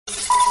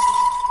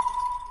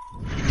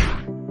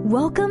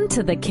Welcome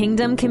to the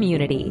Kingdom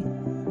Community.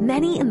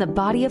 Many in the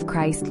body of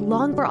Christ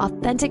long for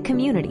authentic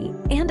community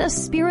and a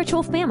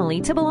spiritual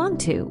family to belong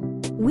to.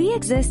 We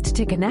exist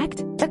to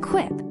connect,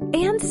 equip,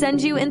 and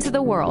send you into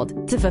the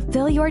world to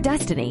fulfill your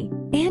destiny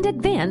and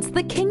advance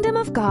the kingdom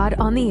of God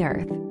on the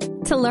earth.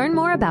 To learn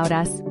more about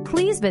us,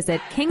 please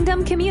visit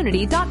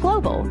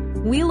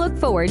kingdomcommunity.global. We look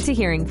forward to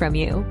hearing from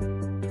you.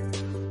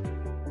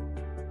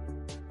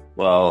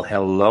 Well,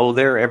 hello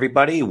there,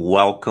 everybody.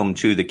 Welcome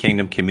to the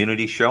Kingdom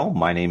Community Show.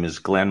 My name is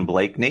Glenn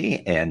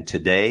Blakeney, and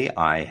today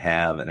I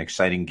have an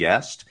exciting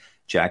guest,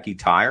 Jacquie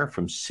Tyre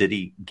from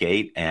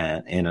CityGate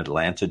in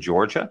Atlanta,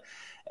 Georgia.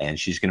 And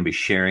she's going to be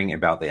sharing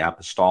about the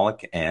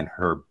apostolic and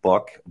her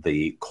book,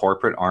 The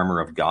Corporate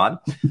Armor of God.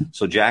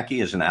 So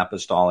Jacquie is an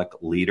apostolic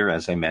leader,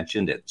 as I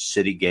mentioned, at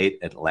CityGate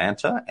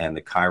Atlanta and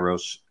the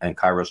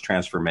Kairos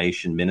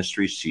Transformation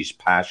Ministries. She's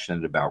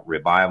passionate about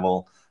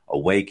revival,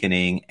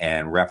 awakening,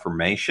 and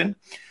reformation.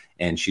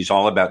 And she's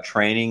all about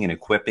training and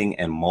equipping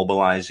and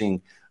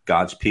mobilizing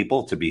God's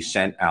people to be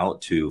sent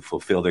out to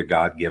fulfill their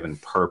God-given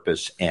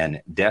purpose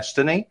and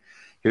destiny.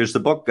 Here's the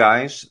book,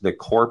 guys, The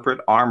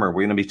Corporate Armor.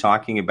 We're going to be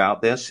talking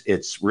about this.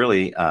 It's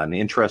really an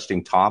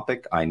interesting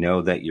topic. I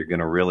know that you're going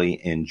to really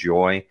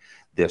enjoy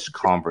this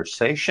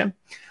conversation.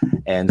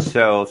 And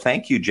so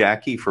thank you,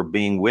 Jacquie, for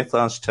being with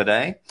us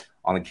today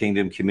on the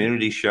Kingdom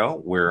Community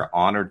Show. We're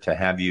honored to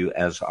have you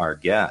as our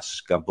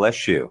guest. God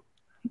bless you.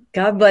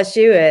 God bless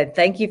you, Ed.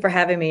 Thank you for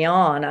having me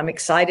on. I'm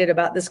excited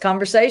about this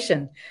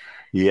conversation.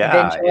 Yeah.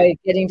 I've enjoyed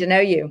getting to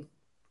know you.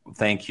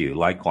 Thank you.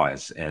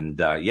 Likewise. And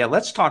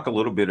let's talk a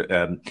little bit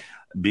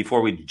before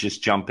we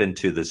just jump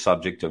into the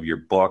subject of your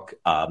book,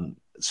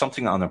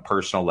 something on a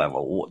personal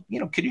level.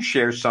 Can you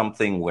share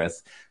something with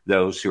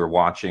those who are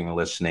watching and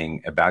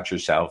listening about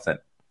yourself that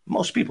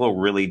most people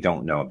really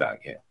don't know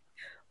about you?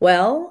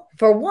 Well,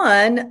 for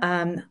one,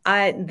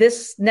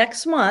 this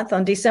next month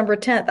on December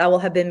 10th, I will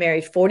have been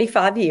married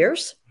 45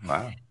 years.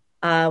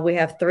 Wow. We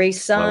have 3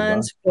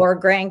 sons,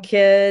 4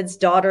 grandkids,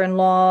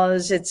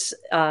 daughter-in-laws. It's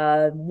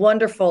a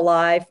wonderful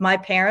life. My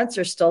parents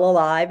are still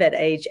alive at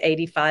age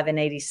 85 and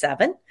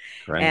 87.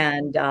 Great.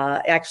 And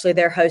actually,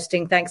 they're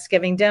hosting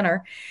Thanksgiving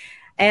dinner.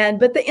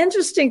 But the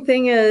interesting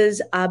thing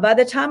is, by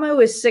the time I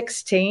was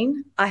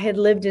 16, I had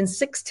lived in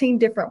 16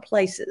 different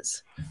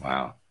places.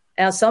 Wow.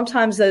 Now,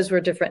 sometimes those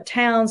were different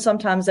towns.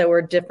 Sometimes they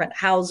were different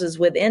houses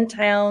within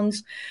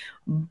towns.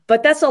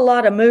 But that's a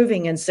lot of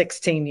moving in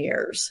 16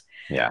 years.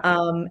 Yeah.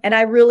 And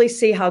I really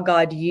see how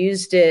God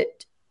used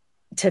it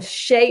to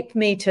shape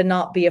me to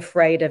not be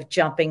afraid of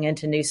jumping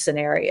into new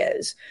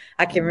scenarios.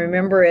 I can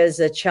remember as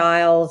a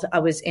child, I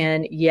was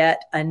in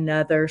yet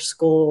another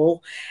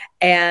school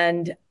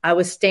and I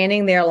was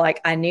standing there like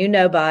I knew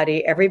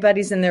nobody.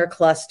 Everybody's in their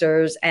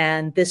clusters.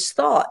 And this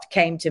thought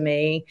came to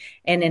me.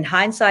 And in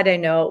hindsight, I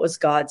know it was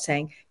God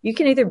saying, you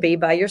can either be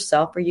by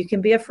yourself or you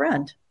can be a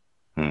friend.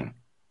 And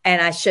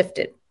I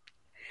shifted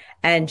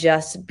and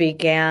just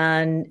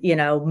began,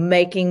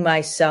 making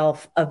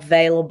myself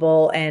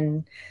available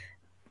and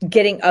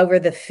getting over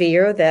the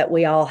fear that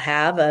we all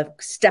have of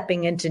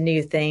stepping into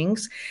new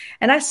things.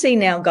 And I see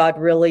now God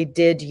really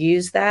did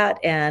use that.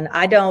 And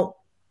I don't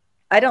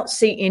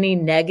see any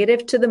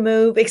negative to the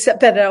move, except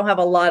that I don't have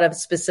a lot of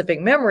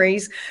specific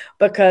memories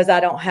because I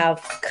don't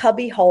have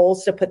cubby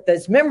holes to put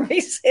those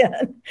memories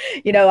in.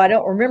 I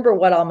don't remember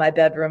what all my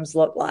bedrooms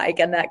look like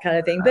and that kind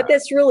of thing, but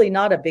that's really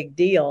not a big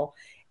deal.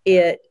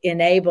 It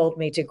enabled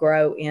me to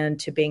grow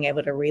into being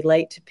able to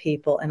relate to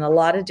people in a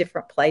lot of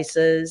different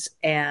places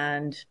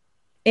and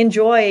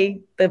enjoy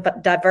the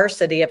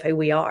diversity of who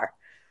we are.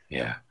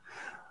 Yeah.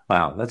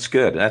 Wow. That's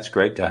good. That's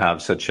great to have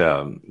such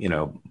a,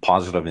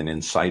 positive and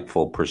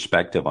insightful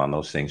perspective on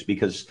those things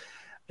because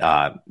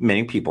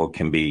many people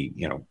can be,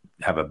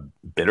 have a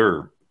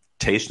bitter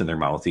taste in their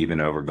mouth, even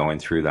over going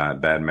through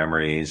that bad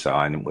memories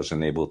and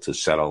wasn't able to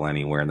settle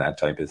anywhere and that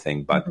type of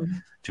thing. But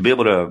to be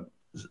able to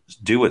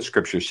do what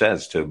Scripture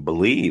says, to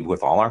believe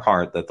with all our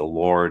heart that the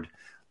Lord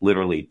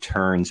literally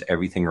turns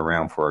everything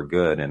around for our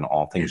good and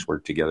all things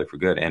work together for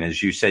good. And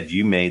as you said,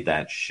 you made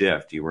that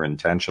shift. You were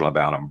intentional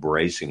about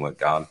embracing what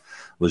God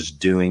was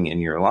doing in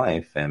your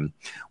life. And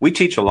we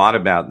teach a lot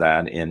about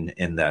that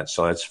in that.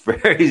 So it's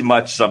very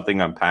much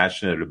something I'm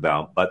passionate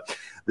about. But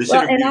this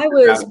and I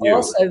was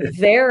also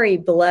very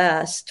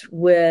blessed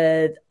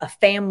with a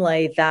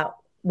family that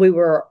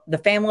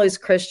the family was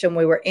Christian.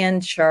 We were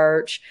in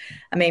church.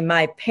 I mean,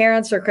 my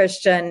parents are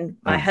Christian.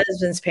 My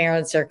husband's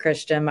parents are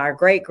Christian. My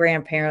great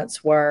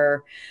grandparents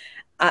were.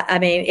 I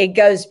mean, it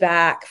goes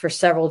back for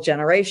several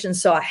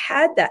generations. So I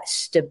had that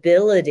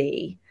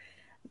stability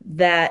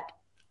that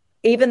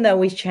even though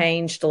we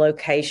changed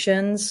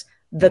locations,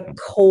 the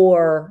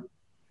core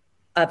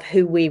of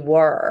who we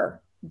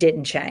were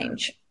didn't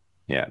change.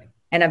 Yeah.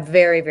 And I'm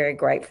very, very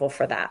grateful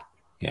for that.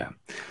 Yeah.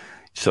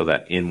 So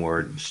that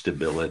inward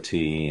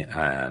stability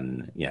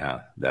and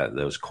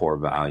those core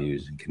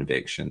values and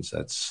convictions,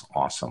 that's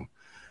awesome.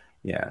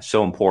 Yeah.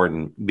 So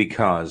important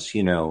because,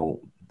 the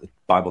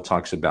Bible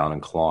talks about in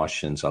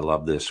Colossians, I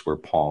love this, where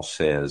Paul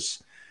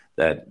says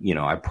that,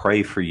 I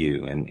pray for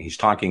you. And he's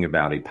talking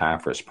about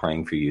Epaphras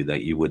praying for you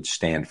that you would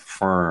stand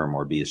firm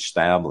or be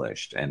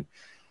established. And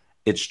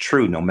it's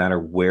true, no matter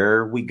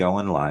where we go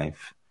in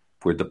life,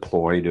 if we're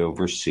deployed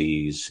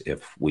overseas,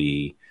 if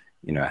we,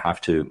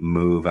 have to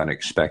move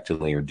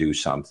unexpectedly or do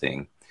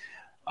something,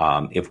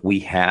 if we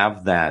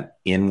have that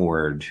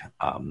inward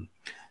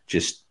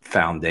just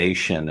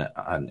foundation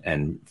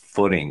and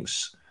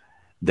footings,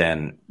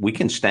 then we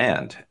can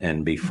stand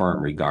and be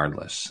firm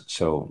regardless.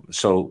 So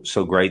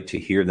great to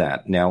hear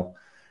that. Now,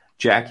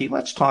 Jackie,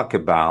 let's talk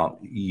about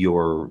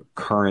your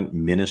current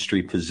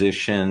ministry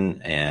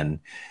position and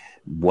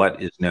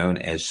what is known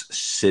as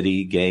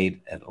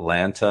CityGate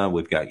Atlanta.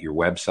 We've got your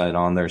website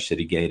on there,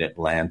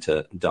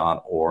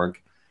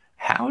 citygateatlanta.org.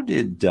 How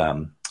did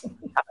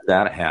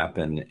that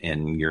happen?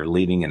 And you're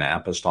leading an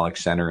apostolic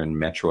center in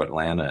Metro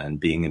Atlanta and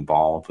being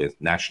involved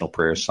with national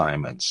prayer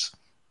assignments.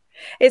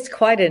 It's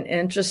quite an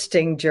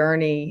interesting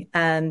journey.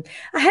 I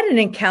had an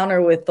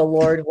encounter with the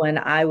Lord when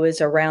I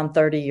was around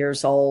 30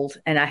 years old,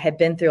 and I had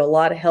been through a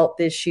lot of health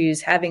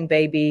issues, having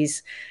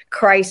babies,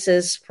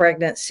 crisis,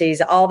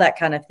 pregnancies, all that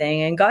kind of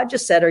thing. And God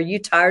just said, "Are you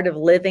tired of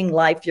living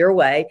life your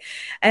way?"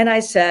 And I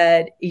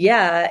said,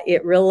 "Yeah,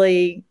 it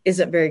really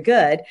isn't very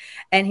good."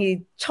 And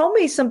he told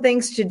me some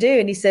things to do.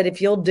 And he said,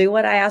 "If you'll do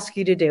what I ask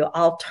you to do,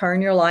 I'll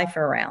turn your life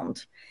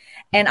around."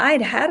 And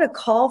I'd had a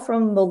call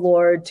from the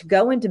Lord to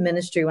go into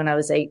ministry when I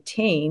was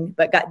 18,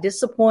 but got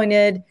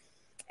disappointed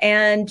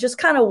and just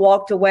kind of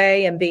walked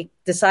away and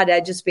decided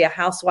I'd just be a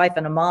housewife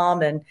and a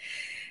mom.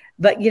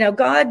 But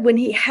God, when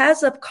he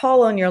has a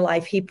call on your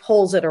life, he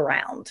pulls it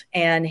around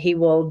and he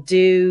will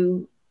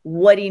do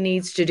what he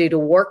needs to do to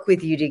work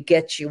with you to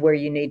get you where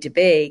you need to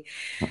be.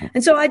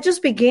 And so I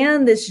just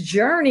began this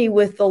journey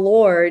with the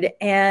Lord,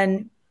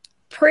 and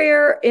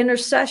prayer,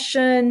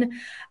 intercession,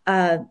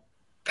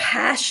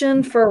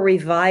 passion for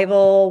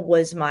revival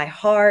was my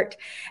heart.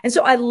 And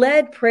so I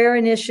led prayer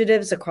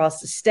initiatives across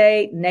the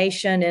state,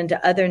 nation, into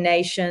other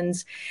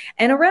nations.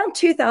 And around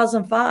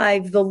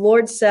 2005, the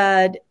Lord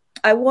said,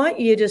 "I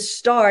want you to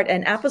start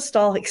an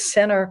apostolic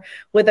center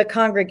with a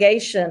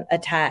congregation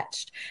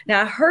attached."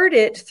 Now, I heard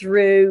it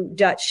through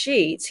Dutch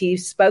Sheets. He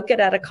spoke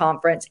it at a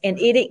conference, and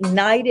it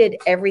ignited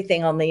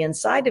everything on the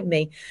inside of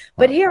me.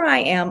 But here I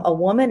am, a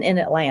woman in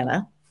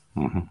Atlanta,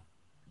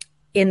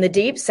 in the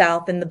Deep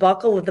South, in the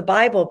buckle of the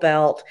Bible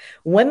Belt.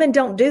 Women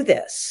don't do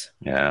this.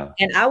 Yeah.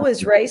 And I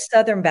was raised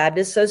Southern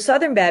Baptist, so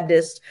Southern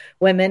Baptist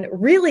women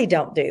really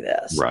don't do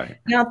this. Right.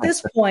 Now, at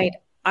this point,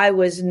 I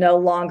was no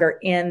longer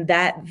in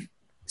that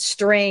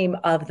stream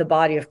of the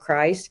body of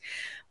Christ,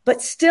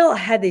 but still I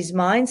had these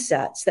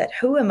mindsets that,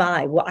 who am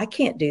I? Well, I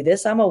can't do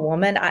this. I'm a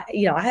woman. I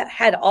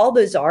had all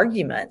those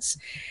arguments.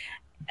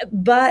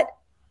 But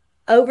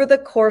over the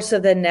course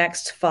of the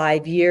next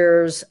 5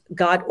 years,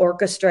 God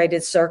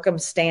orchestrated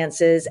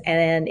circumstances.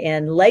 And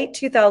in late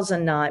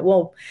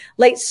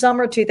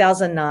summer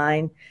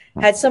 2009,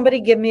 had somebody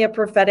give me a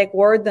prophetic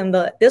word.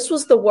 This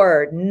was the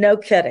word, no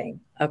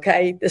kidding.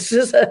 Okay.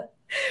 The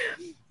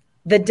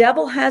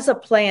devil has a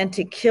plan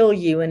to kill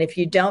you. And if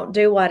you don't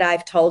do what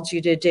I've told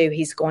you to do,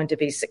 he's going to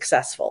be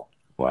successful.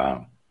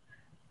 Wow.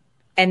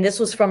 And this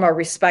was from a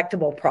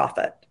respectable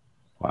prophet.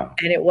 Wow.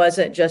 And it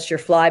wasn't just your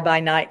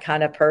fly-by-night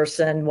kind of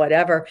person,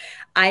 whatever.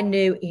 I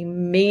knew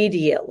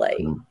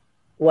immediately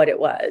what it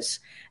was.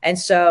 And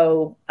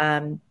so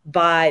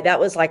that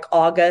was like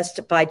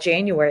August. By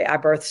January, I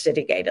birthed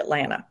CityGate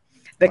Atlanta,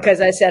 because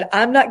I said,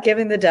 I'm not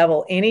giving the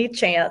devil any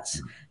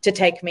chance to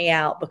take me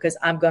out, because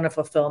I'm going to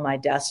fulfill my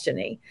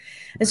destiny.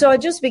 And so I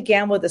just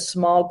began with a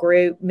small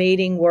group,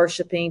 meeting,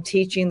 worshiping,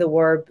 teaching the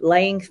word,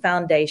 laying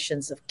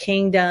foundations of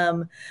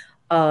kingdom,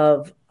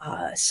 of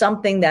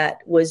something that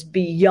was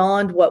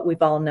beyond what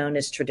we've all known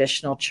as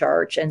traditional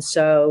church. And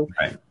so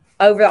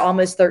over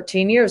almost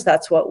 13 years,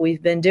 that's what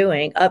we've been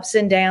doing, ups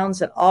and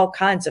downs and all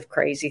kinds of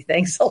crazy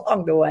things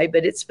along the way.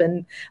 But it's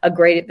been a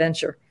great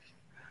adventure.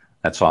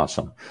 That's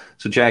awesome.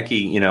 So,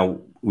 Jackie,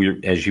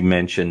 as you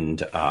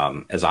mentioned,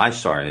 as I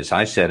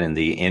said in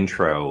the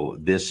intro,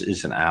 this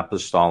is an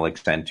apostolic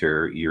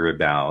center. You're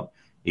about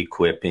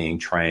equipping,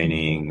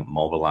 training,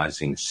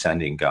 mobilizing,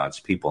 sending God's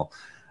people.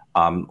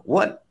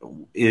 What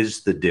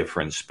is the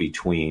difference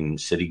between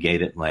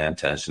CityGate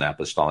Atlanta as an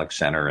apostolic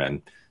center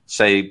and,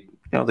 say,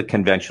 the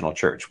conventional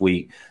church?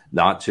 We,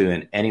 not to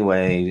in any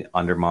way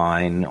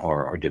undermine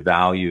or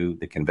devalue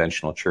the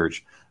conventional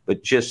church,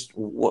 but just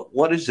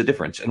what is the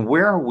difference and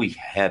where are we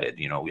headed?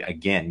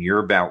 Again, you're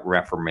about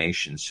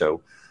reformation.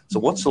 So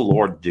what's the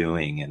Lord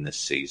doing in this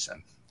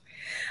season?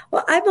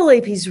 Well, I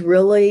believe he's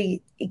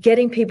really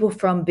getting people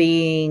from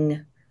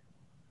being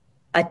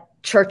a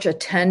church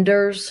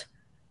attenders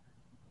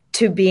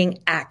to being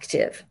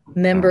active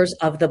members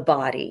of the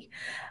body,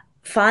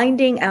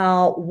 finding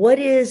out what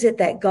is it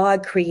that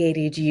God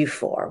created you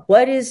for?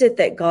 What is it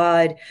that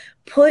God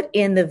put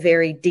in the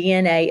very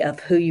DNA of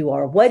who you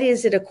are. What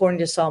is it, according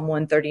to Psalm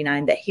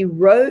 139, that he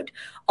wrote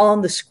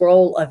on the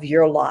scroll of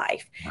your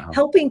life,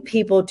 helping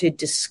people to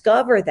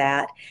discover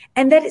that,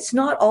 and that it's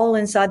not all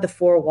inside the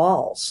four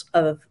walls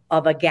of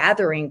a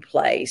gathering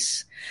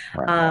place.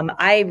 Right.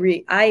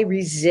 I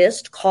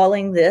resist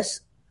calling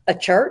this a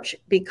church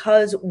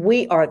because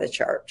we are the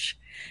church.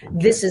 Okay.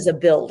 This is a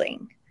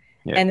building.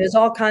 Yeah. And there's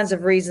all kinds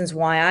of reasons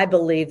why I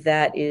believe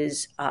that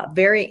is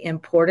very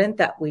important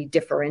that we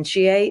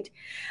differentiate.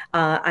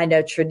 I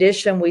know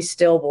tradition, we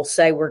still will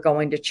say we're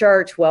going to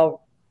church.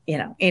 Well,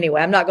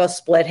 anyway, I'm not going to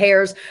split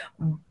hairs,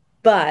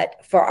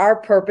 but for our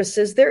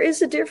purposes, there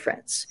is a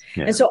difference.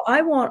 Yeah. And so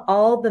I want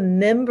all the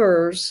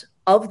members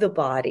of the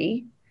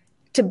body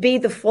to be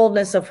the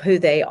fullness of who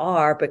they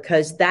are,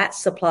 because that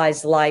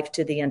supplies life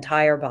to the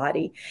entire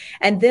body.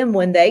 And then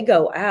when they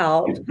go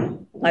out,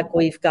 like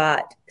we've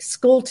got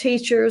school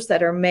teachers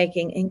that are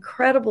making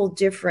incredible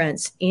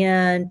difference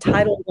in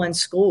Title I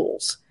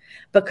schools,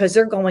 because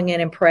they're going in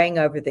and praying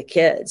over the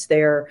kids.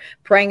 They're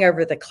praying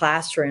over the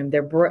classroom.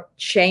 They're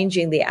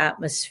changing the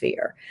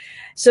atmosphere.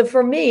 So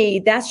for me,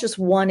 that's just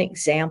one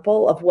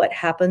example of what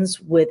happens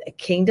with a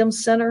kingdom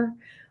center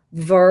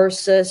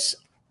versus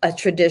a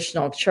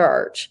traditional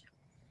church.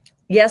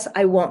 Yes,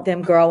 I want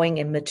them growing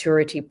in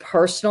maturity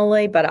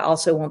personally, but I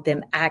also want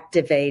them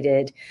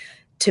activated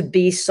to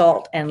be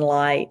salt and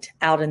light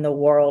out in the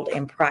world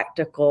in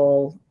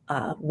practical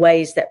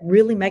ways that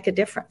really make a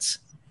difference.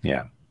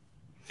 Yeah.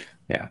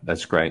 Yeah,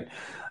 that's great.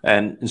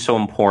 And so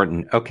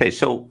important. Okay,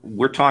 so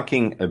we're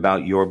talking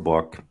about your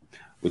book,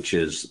 which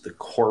is The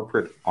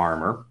Corporate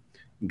Armor,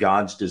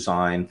 God's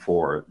Design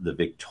for the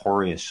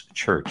Victorious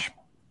Church.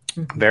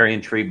 Mm-hmm. Very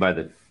intrigued by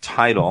the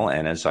title,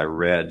 and as I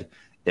read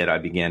it, I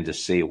began to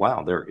see,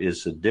 wow, there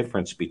is a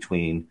difference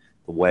between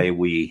the way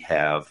we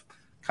have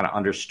kind of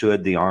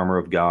understood the armor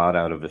of God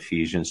out of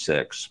Ephesians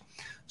 6.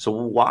 So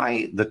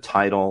why the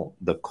title,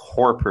 The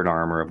Corporate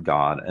Armor of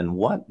God, and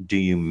what do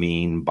you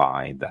mean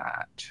by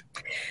that?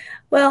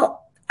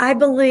 Well, I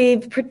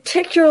believe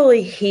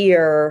particularly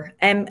here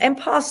and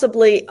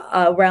possibly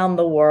around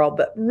the world,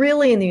 but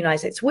really in the United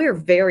States, we're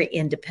very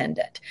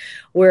independent.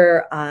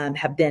 We're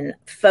have been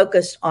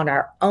focused on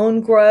our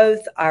own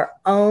growth, our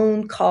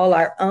own call,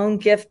 our own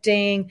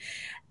gifting,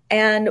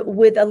 and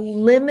with a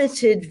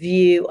limited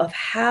view of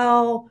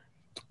how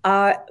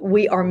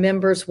we are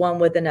members one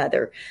with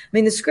another. I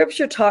mean, the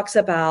scripture talks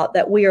about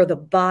that we are the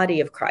body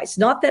of Christ.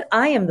 Not that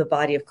I am the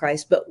body of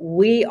Christ, but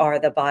we are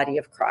the body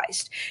of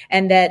Christ.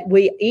 And that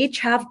we each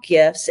have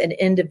gifts, and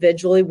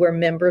individually we're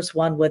members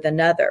one with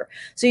another.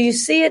 So you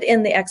see it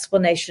in the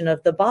explanation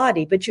of the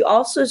body, but you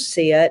also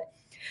see it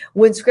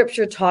when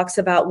scripture talks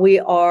about we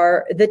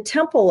are the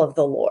temple of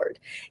the Lord.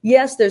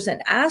 Yes, there's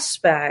an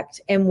aspect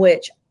in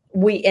which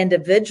we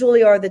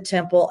individually are the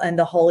temple and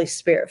the Holy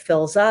Spirit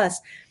fills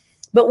us.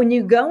 But when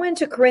you go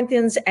into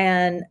Corinthians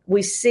and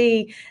we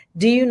see,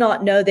 do you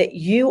not know that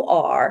you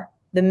are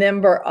the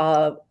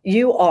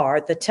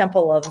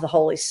temple of the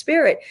Holy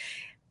Spirit?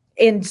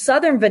 In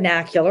Southern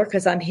vernacular,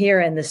 because I'm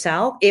here in the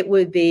South, it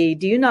would be,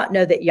 do you not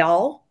know that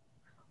y'all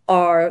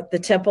are the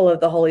temple of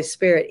the Holy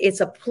Spirit? It's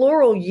a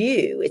plural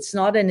you. It's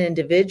not an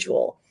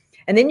individual.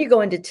 And then you go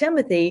into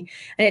Timothy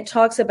and it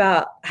talks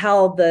about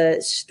how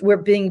we're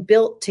being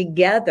built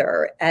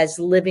together as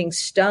living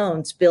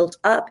stones built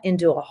up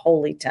into a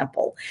holy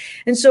temple.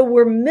 And so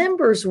we're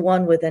members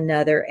one with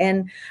another.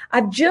 And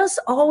I've just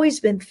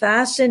always been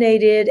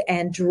fascinated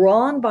and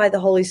drawn by the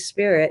Holy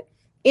Spirit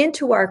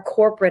into our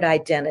corporate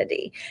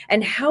identity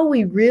and how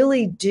we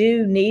really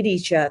do need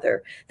each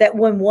other. That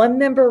when one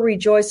member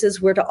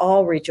rejoices, we're to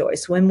all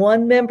rejoice. When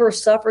one member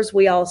suffers,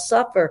 we all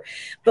suffer.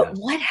 But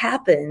what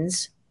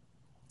happens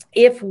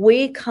if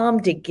we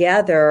come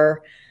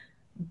together,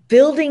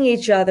 building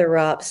each other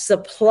up,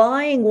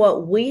 supplying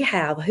what we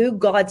have, who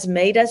God's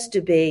made us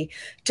to be,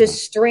 to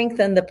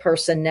strengthen the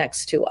person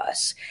next to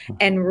us,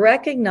 and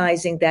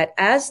recognizing that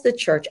as the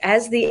church,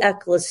 as the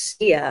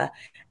ecclesia,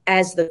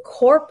 as the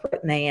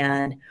corporate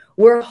man,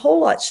 we're a whole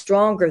lot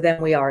stronger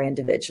than we are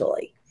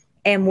individually.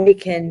 And we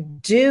can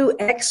do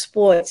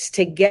exploits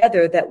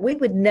together that we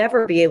would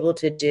never be able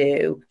to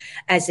do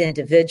as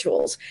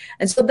individuals.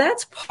 And so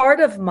that's part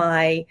of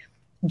my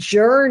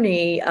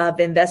journey of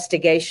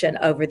investigation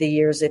over the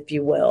years, if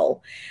you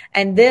will.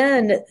 And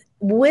then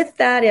with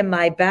that in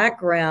my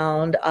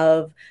background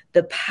of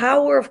the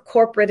power of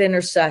corporate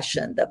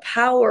intercession, the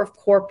power of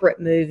corporate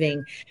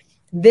moving,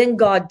 then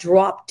God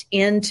dropped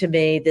into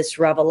me this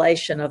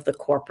revelation of the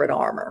corporate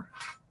armor.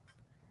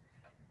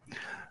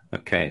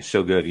 Okay,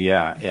 so good.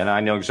 Yeah. And I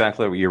know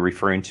exactly what you're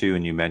referring to.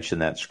 And you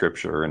mentioned that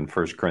scripture in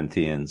 1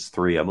 Corinthians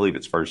 3, I believe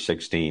it's verse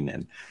 16.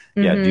 And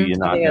yeah, do you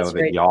not know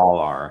that y'all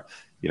are,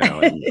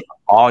 and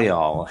all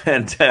y'all.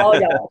 And all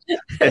y'all.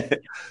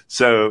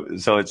 so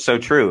it's so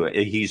true.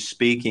 He's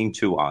speaking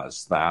to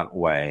us that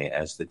way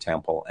as the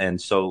temple.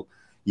 And so,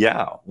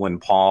 yeah, when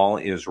Paul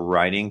is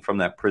writing from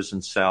that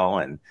prison cell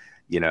and,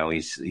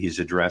 he's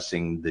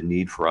addressing the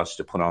need for us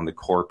to put on the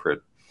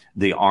corporate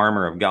the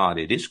armor of God,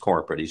 it is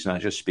corporate. He's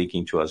not just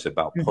speaking to us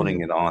about putting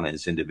Mm-hmm. it on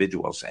as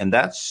individuals. And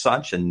that's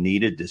such a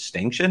needed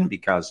distinction,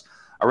 because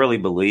I really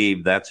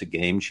believe that's a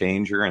game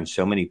changer. And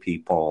so many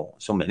people,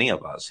 so many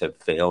of us have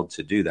failed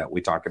to do that.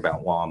 We talk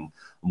about, well, I'm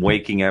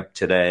waking up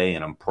today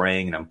and I'm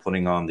praying and I'm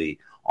putting on the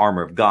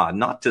armor of God.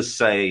 Not to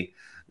say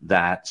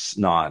that's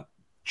not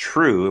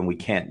true and we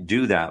can't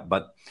do that,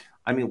 but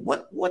I mean,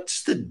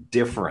 what's the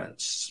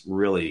difference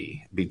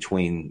really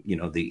between,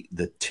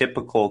 the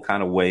typical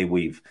kind of way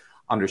we've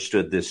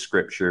understood this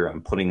scripture?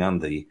 I'm putting on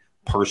the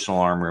personal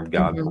armor of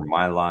God for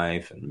my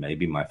life and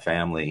maybe my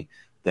family,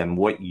 than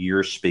what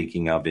you're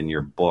speaking of in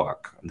your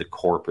book, the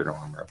corporate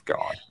armor of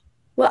God.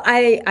 Well,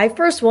 I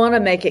first want to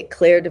make it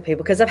clear to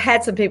people, because I've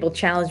had some people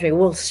challenge me.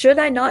 Well, should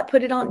I not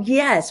put it on?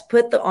 Yes,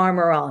 put the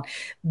armor on.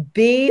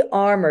 Be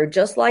armored,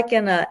 just like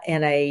in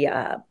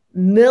a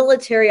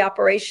military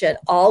operation.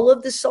 All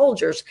of the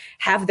soldiers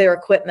have their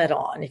equipment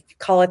on. If you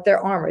call it their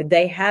armor,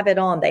 they have it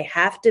on. They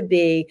have to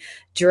be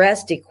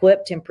dressed,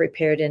 equipped, and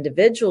prepared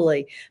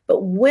individually.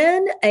 But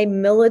when a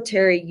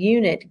military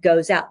unit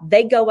goes out,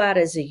 they go out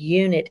as a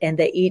unit, and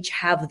they each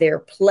have their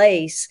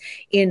place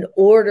in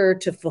order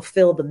to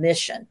fulfill the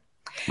mission.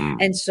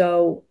 And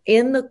so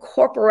in the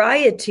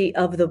corporeity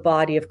of the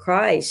body of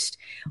Christ,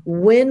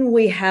 when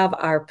we have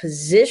our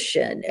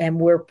position and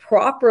we're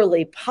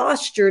properly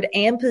postured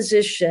and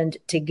positioned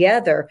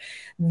together,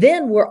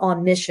 then we're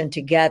on mission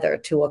together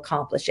to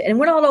accomplish it. And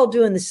we're not all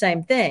doing the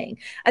same thing.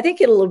 I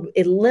think it'll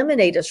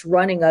eliminate us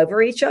running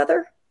over each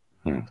other.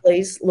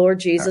 Please, Lord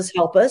Jesus,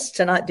 help us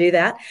to not do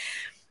that.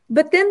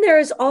 But then there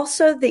is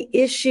also the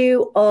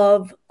issue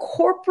of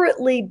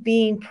corporately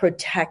being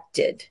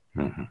protected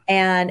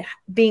and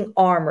being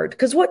armored.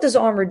 Because what does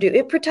armor do?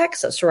 It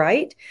protects us,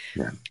 right?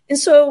 Yeah. And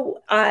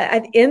so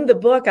in the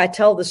book, I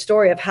tell the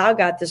story of how I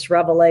got this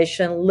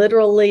revelation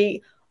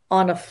literally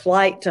on a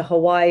flight to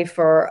Hawaii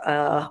for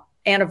an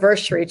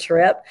anniversary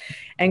trip.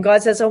 And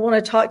God says, I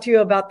want to talk to you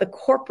about the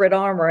corporate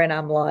armor. And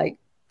I'm like,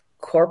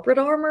 corporate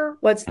armor?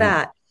 What's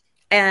that?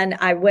 And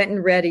I went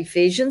and read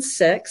Ephesians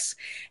 6,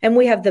 and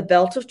we have the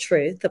belt of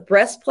truth, the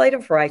breastplate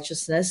of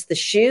righteousness, the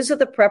shoes of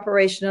the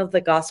preparation of the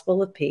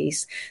gospel of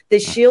peace, the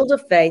shield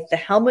of faith, the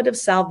helmet of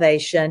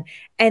salvation,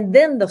 and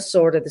then the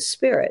sword of the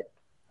Spirit.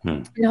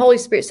 And the Holy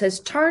Spirit says,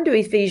 turn to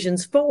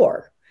Ephesians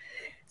 4.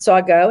 So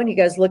I go, and he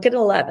goes, look at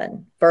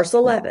 11, verse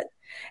 11.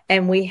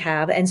 And we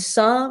have, and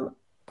some,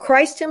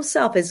 Christ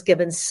himself has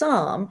given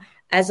some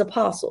as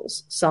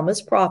apostles, some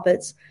as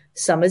prophets,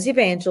 some as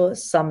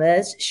evangelists, some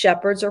as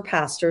shepherds or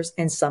pastors,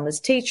 and some as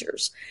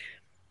teachers.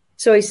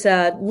 So he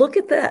said, look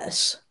at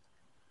this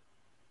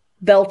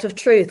belt of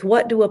truth.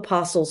 What do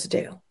apostles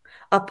do?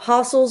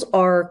 Apostles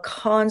are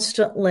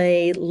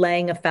constantly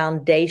laying a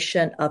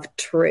foundation of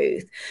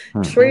truth,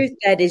 truth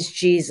that is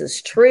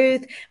Jesus,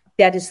 truth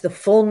that is the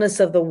fullness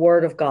of the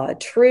word of God,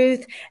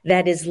 truth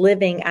that is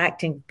living,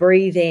 acting,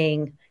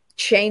 breathing,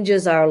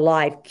 changes our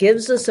life,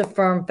 gives us a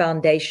firm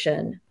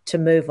foundation to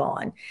move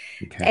on.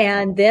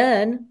 And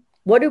then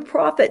what do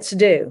prophets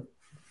do?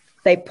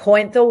 They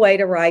point the way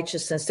to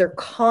righteousness. They're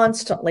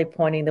constantly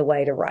pointing the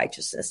way to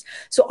righteousness.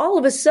 So all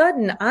of a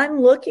sudden,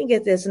 I'm looking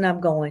at this and I'm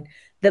going,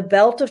 the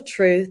belt of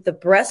truth, the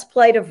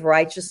breastplate of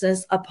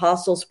righteousness,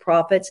 apostles,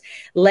 prophets,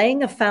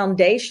 laying a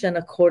foundation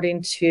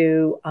according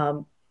to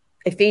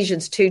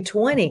Ephesians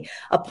 2:20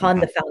 upon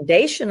the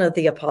foundation of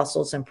the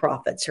apostles and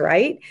prophets,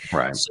 right?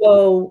 Right.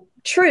 So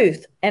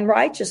truth and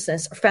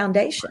righteousness are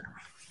foundation.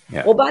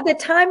 Yeah. Well, by the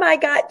time I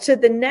got to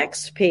the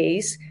next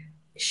piece,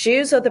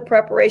 shoes of the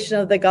preparation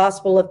of the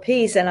gospel of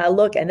peace, and I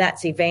look, and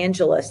that's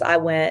evangelist, I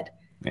went,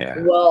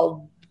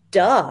 well,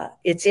 duh,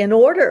 it's in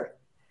order.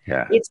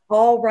 Yeah. It's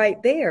all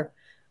right there.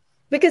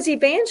 Because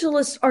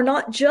evangelists are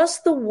not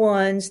just the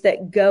ones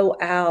that go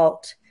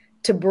out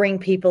to bring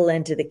people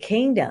into the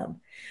kingdom,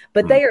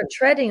 but they are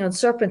treading on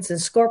serpents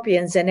and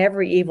scorpions and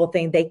every evil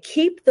thing. They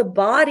keep the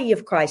body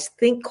of Christ,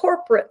 think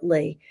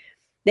corporately,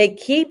 they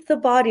keep the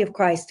body of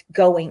Christ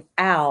going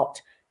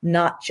out,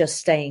 not just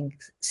staying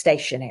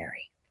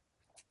stationary.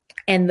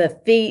 And the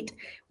feet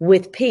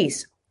with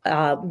peace.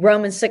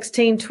 Romans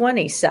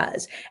 16:20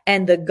 says,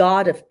 and the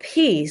God of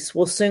peace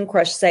will soon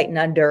crush Satan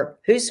under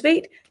whose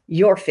feet?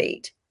 Your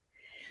feet.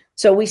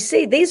 So we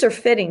see these are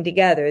fitting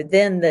together.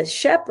 Then the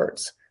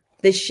shepherds,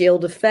 the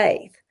shield of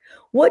faith.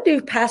 What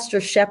do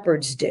pastor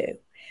shepherds do?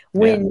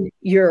 When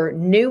you're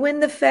new in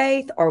the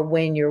faith, or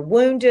when you're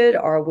wounded,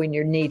 or when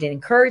you're needing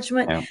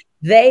encouragement,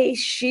 they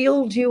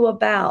shield you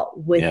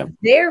about with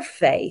their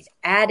faith,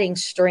 adding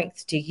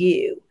strength to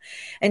you.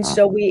 And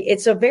so to me,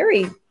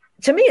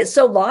 it's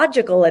so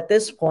logical at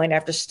this point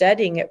after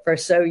studying it for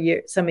so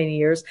many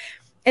years.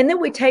 And then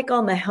we take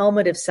on the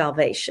helmet of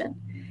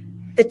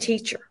salvation, the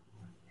teacher.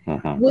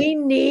 We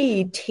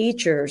need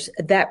teachers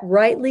that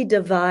rightly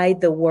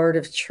divide the word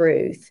of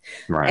truth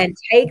and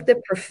take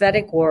the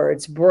prophetic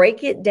words,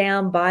 break it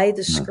down by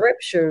the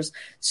scriptures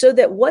so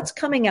that what's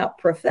coming out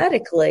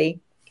prophetically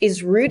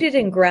is rooted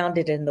and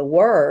grounded in the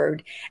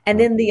word. And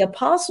then the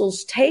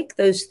apostles take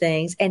those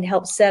things and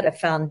help set a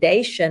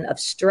foundation of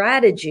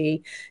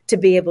strategy to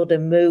be able to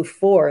move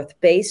forth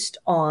based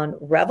on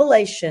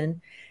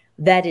revelation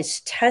that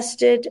is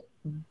tested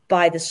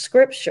by the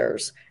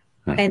scriptures.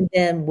 And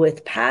then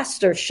with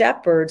pastor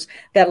shepherds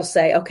that'll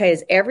say, okay,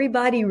 is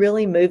everybody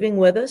really moving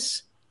with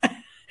us?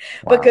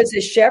 Because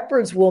the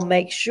shepherds will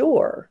make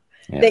sure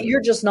that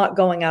you're just not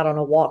going out on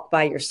a walk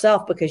by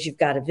yourself because you've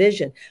got a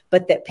vision,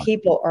 but that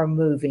people are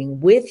moving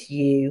with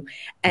you.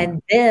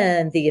 And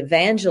then the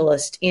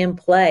evangelist in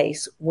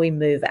place, we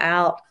move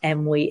out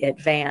and we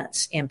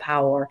advance in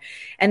power.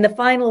 And the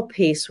final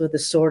piece with the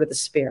sword of the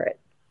Spirit,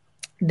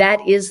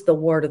 that is the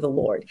word of the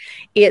Lord.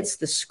 It's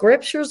the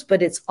scriptures,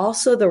 but it's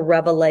also the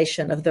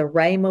revelation of the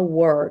Rhema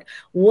word.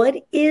 What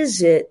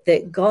is it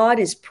that God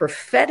is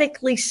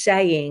prophetically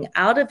saying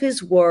out of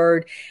his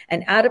word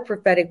and out of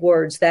prophetic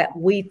words, that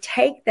we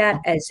take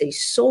that as a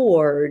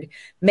sword,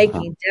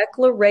 making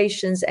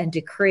declarations and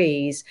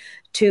decrees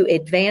to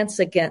advance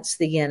against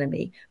the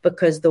enemy,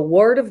 because the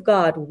word of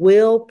God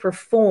will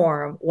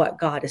perform what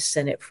God has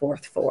sent it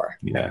forth for.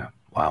 Yeah.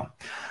 Wow.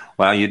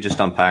 Well, you just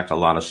unpacked a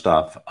lot of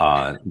stuff,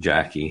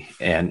 Jackie.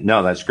 And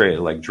no, that's great.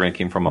 Like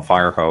drinking from a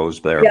fire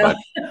hose there. Yeah.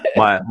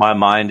 But my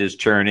mind is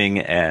churning,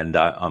 and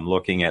I'm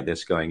looking at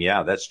this going,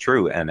 yeah, that's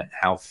true. And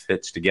how it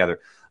fits together.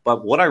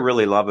 But what I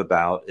really love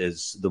about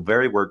is the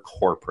very word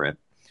corporate,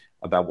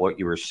 about what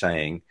you were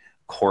saying,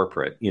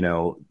 corporate. You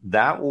know,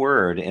 that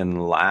word in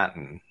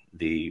Latin,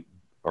 the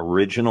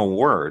original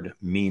word,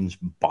 means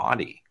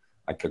body,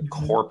 like a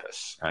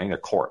corpus, right? A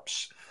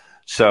corpse.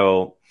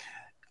 So,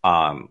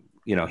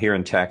 you know, here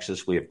in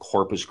Texas, we have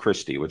Corpus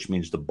Christi, which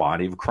means the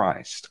body of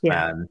Christ.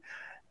 Yeah.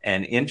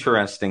 And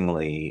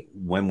interestingly,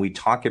 when we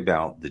talk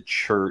about the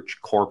church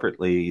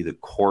corporately, the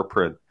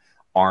corporate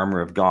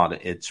armor of God,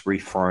 it's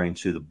referring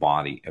to the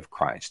body of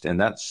Christ.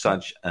 And that's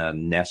such a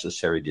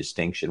necessary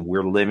distinction.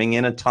 We're living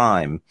in a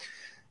time,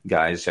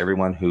 guys,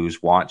 everyone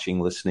who's watching,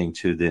 listening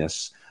to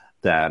this,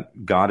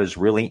 that God is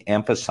really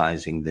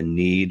emphasizing the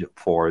need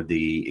for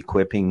the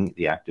equipping,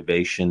 the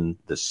activation,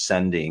 the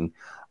sending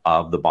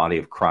of the body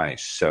of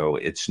Christ. So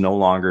it's no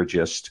longer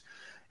just,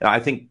 I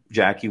think,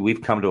 Jackie,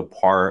 we've come to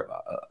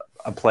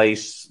a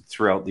place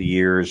throughout the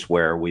years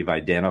where we've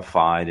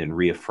identified and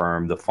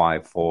reaffirmed the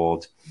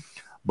fivefold.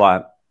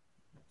 But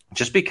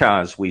just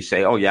because we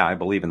say, oh, yeah, I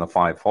believe in the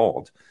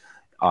fivefold,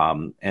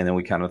 and then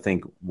we kind of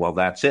think, well,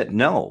 that's it.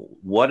 No,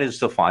 what is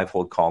the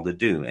fivefold called to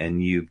do?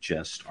 And you've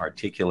just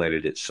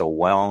articulated it so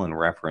well in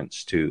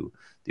reference to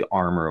the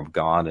armor of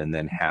God, and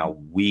then how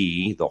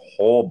we, the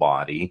whole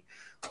body,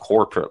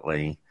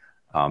 corporately,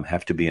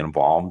 have to be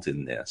involved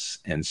in this.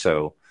 And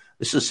so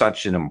this is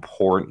such an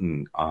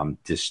important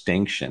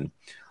distinction.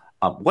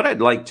 What I'd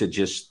like to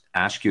just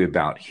ask you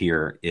about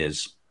here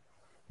is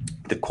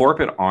the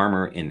corporate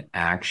armor in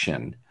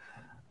action.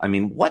 I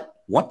mean,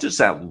 what does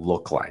that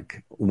look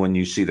like when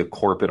you see the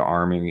corporate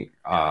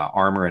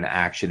armor in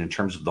action in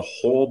terms of the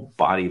whole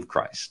body of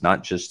Christ,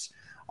 not just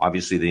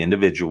obviously the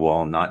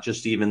individual, not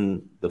just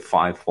even the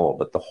fivefold,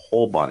 but the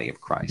whole body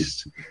of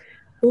Christ?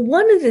 Well,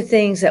 one of the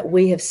things that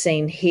we have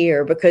seen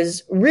here,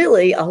 because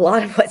really a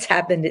lot of what's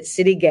happened at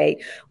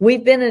CityGate,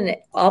 we've been in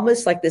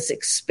almost like this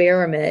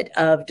experiment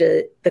of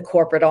the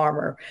corporate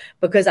armor,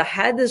 because I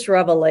had this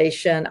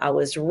revelation, I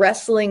was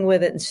wrestling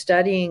with it and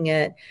studying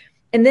it.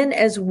 And then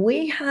as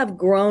we have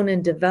grown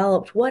and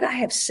developed, what I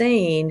have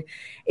seen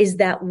is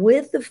that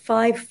with the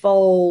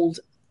fivefold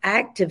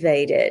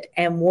activated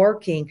and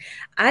working,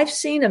 I've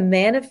seen a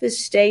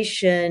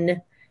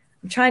manifestation.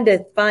 I'm trying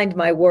to find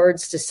my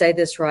words to say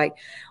this right,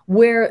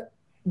 where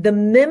the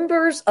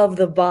members of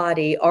the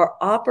body are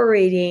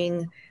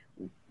operating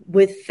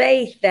with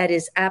faith that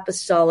is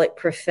apostolic,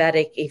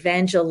 prophetic,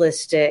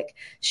 evangelistic,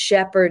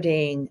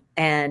 shepherding,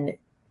 and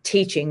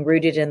teaching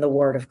rooted in the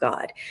word of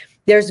God.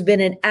 There's been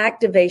an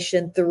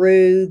activation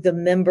through the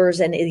members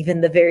and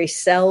even the very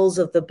cells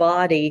of the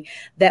body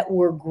that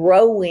we're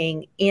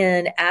growing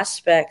in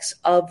aspects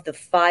of the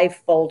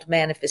fivefold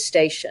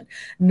manifestation.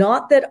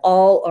 Not that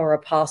all are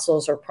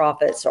apostles or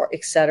prophets or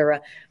et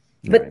cetera,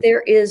 but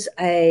there is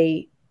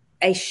a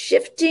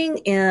shifting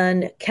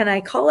in, can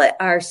I call it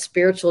our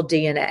spiritual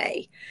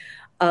DNA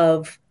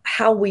of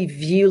how we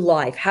view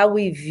life, how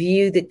we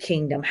view the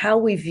kingdom, how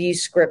we view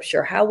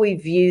scripture, how we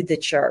view the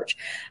church,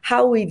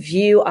 how we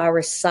view our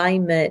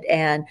assignment,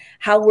 and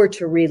how we're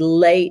to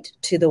relate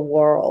to the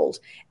world,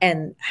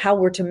 and how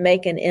we're to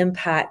make an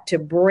impact to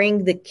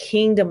bring the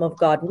kingdom of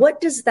God. What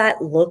does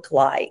that look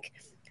like?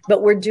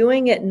 But we're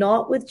doing it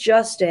not with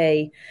just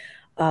a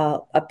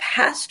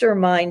pastor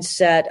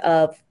mindset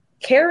of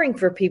caring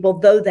for people,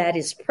 though that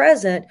is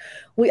present.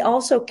 We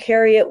also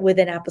carry it with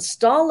an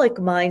apostolic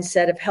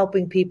mindset of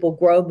helping people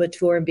grow,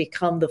 mature, and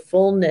become the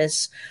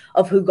fullness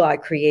of who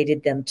God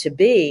created them to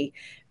be.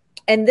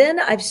 And then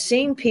I've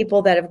seen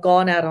people that have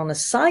gone out on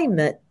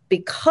assignment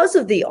because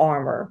of the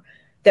armor,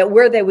 that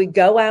where they would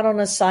go out on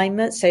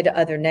assignment, say to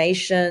other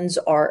nations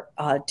or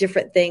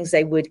different things,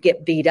 they would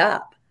get beat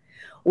up.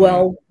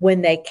 Well,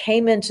 when they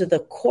came into the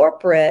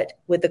corporate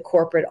with the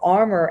corporate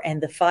armor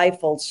and the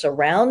fivefold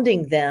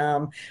surrounding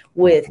them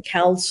with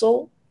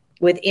counsel,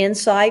 with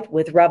insight,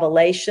 with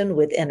revelation,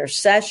 with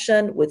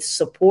intercession, with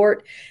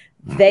support,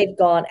 they've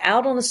gone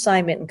out on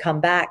assignment and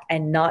come back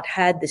and not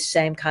had the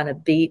same kind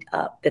of beat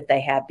up that they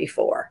had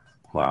before.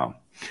 Wow.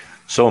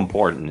 So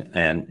important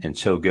and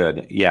so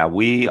good. Yeah,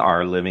 we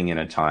are living in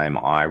a time,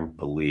 I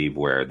believe,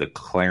 where the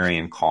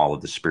clarion call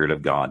of the Spirit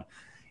of God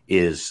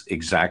is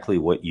exactly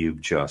what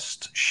you've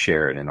just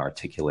shared and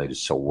articulated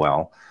so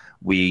well.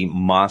 We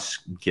must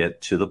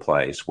get to the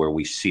place where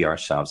we see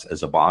ourselves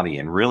as a body.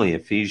 And really,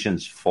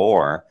 Ephesians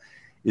 4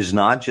 is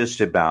not just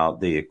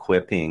about the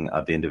equipping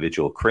of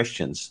individual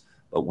Christians,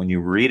 but when you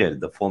read it,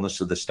 the fullness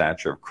of the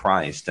stature of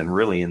Christ, and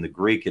really in the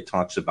Greek, it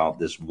talks about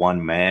this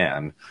one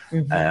man,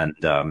 and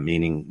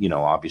meaning,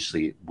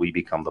 obviously we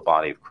become the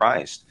body of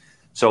Christ.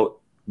 So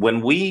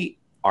when we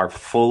are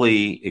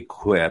fully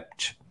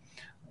equipped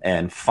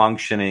and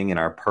functioning in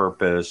our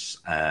purpose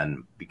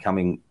and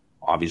becoming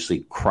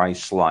obviously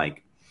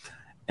Christ-like,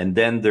 and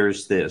then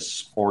there's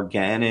this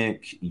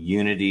organic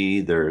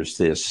unity, there's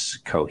this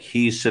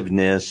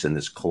cohesiveness and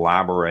this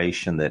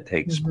collaboration that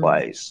takes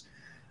place.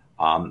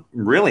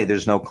 Really,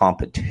 there's no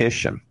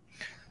competition.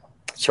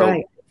 That's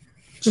right.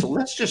 So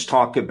let's just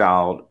talk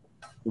about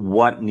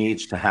what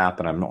needs to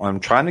happen. I'm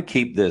trying to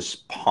keep this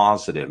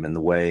positive in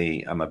the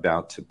way I'm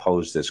about to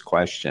pose this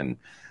question.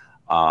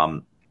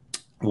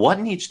 What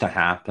needs to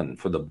happen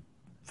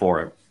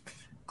for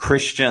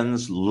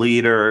Christians,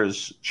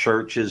 leaders,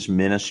 churches,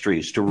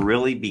 ministries to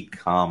really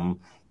become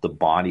the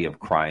body of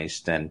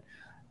Christ? And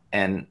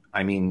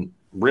I mean,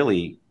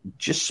 really,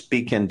 just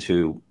speak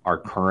into our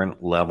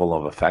current level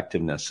of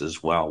effectiveness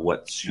as well.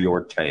 What's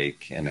your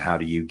take and how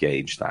do you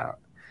gauge that?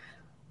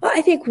 Well,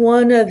 I think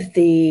one of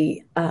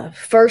the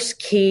first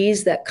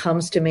keys that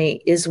comes to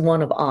me is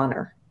one of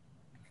honor.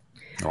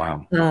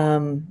 Wow.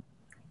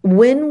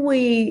 When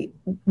we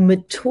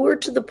mature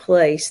to the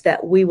place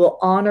that we will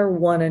honor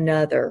one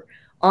another,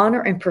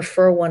 honor and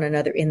prefer one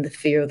another in the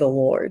fear of the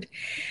Lord.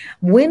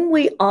 When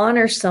we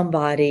honor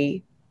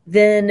somebody,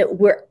 then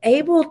we're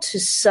able to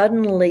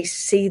suddenly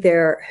see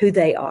who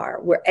they are.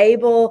 We're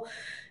able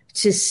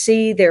to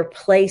see their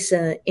place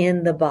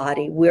in the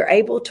body. We're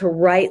able to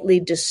rightly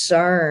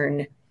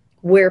discern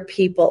where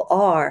people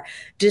are,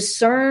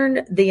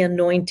 discern the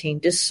anointing,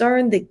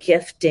 discern the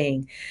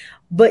gifting.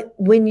 But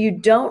when you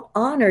don't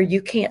honor,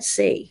 you can't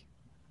see.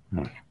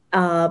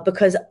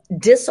 Because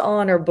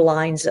dishonor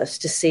blinds us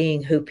to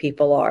seeing who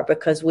people are,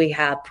 because we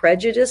have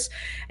prejudice.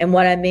 And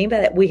what I mean by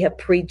that, we have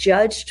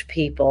prejudged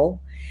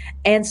people.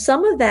 And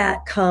some of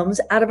that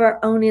comes out of our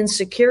own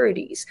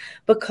insecurities,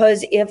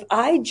 because if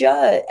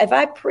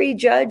I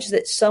prejudge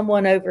that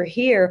someone over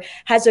here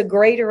has a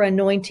greater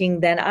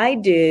anointing than I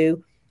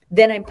do,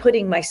 then I'm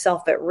putting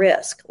myself at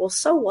risk. Well,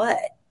 so what?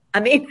 I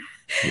mean,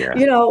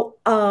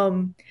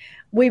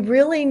 we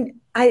really,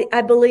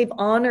 I believe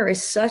honor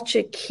is such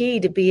a key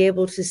to be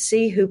able to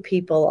see who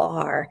people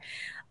are.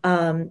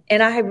 And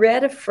I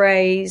read a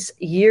phrase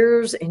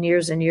years and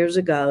years and years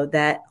ago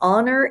that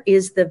honor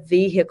is the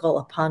vehicle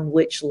upon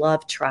which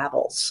love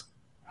travels.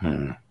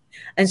 And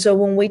so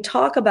when we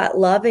talk about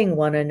loving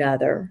one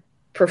another,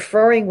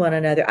 preferring one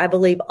another, I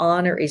believe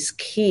honor is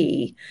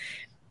key.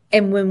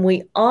 And when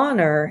we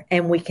honor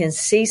and we can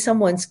see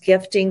someone's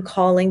gifting,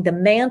 calling, the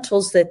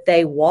mantles that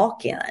they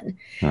walk in,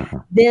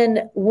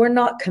 then we're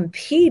not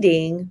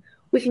competing.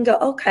 We can go,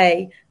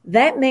 okay,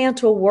 that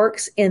mantle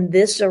works in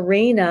this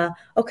arena.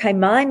 Okay,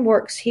 mine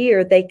works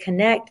here. They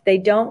connect. They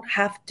don't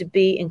have to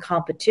be in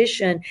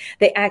competition.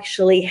 They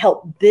actually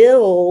help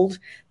build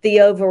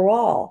the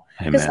overall.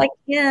 Because like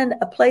in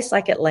a place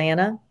like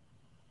Atlanta,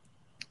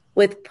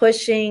 with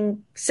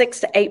pushing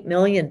 6 to 8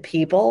 million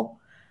people,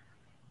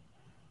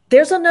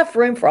 there's enough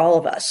room for all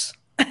of us.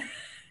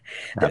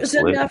 There's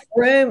enough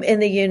room in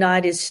the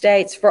United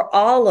States for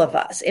all of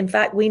us. In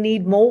fact, we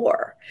need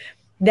more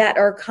that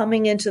are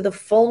coming into the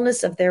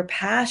fullness of their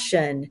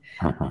passion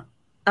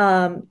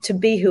to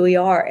be who we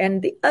are.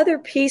 And the other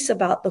piece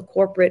about the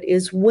corporate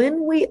is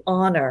when we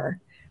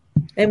honor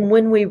and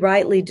when we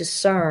rightly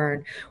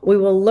discern, we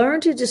will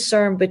learn to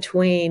discern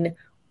between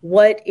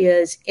what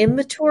is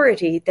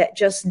immaturity that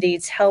just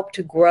needs help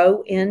to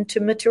grow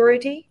into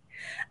maturity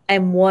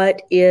and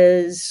what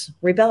is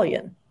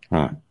rebellion.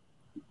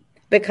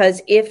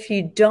 Because if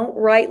you don't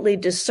rightly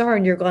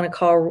discern, you're going to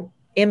call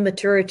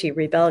immaturity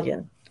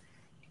rebellion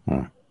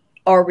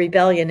or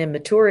rebellion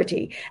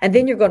immaturity. And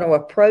then you're going to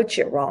approach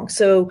it wrong.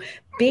 So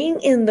being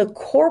in the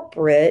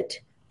corporate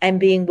and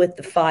being with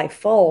the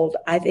fivefold,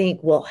 I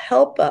think will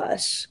help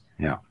us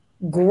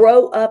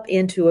grow up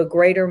into a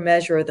greater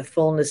measure of the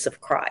fullness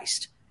of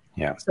Christ.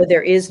 So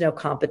there is no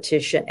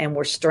competition and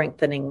we're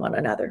strengthening one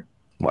another.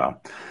 Wow.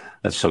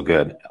 That's so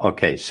good.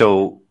 Okay,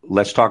 so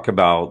let's talk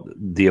about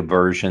the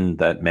aversion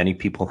that many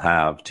people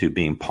have to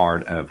being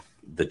part of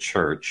the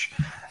church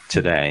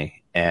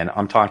today. And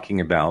I'm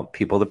talking about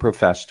people that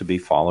profess to be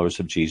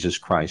followers of Jesus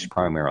Christ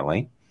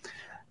primarily.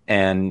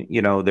 And,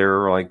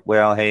 they're like,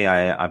 well, hey,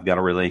 I've got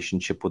a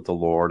relationship with the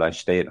Lord. I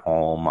stay at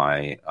home.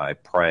 I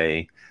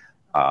pray.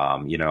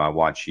 I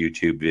watch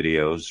YouTube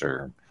videos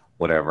or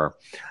whatever.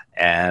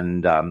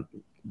 And,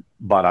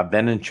 but I've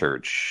been in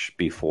church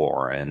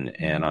before. And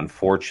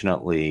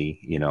unfortunately,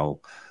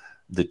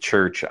 the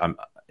church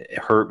it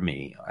hurt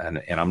me.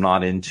 And I'm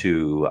not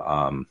into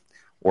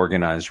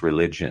organized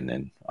religion.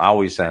 And I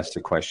always ask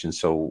the question,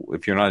 so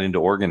if you're not into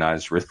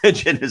organized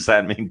religion, does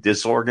that mean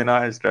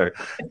disorganized, or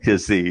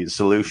is the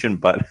solution?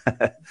 But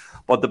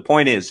but the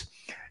point is,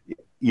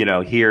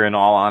 here, in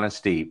all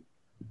honesty,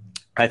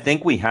 I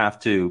think we have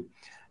to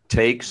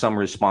take some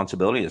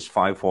responsibility as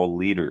fivefold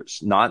leaders.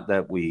 Not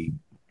that we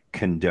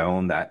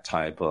condone that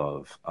type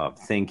of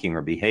thinking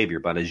or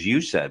behavior, but as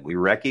you said, we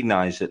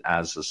recognize it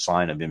as a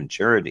sign of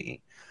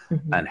immaturity.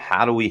 And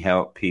how do we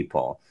help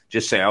people?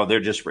 Just say, oh, they're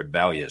just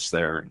rebellious.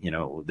 They're,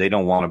 they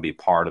don't want to be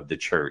part of the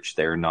church.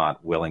 They're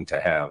not willing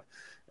to have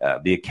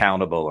be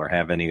accountable or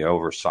have any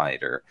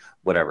oversight or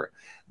whatever.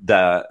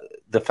 The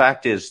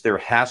fact is, there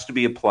has to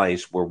be a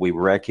place where we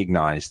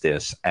recognize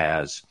this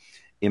as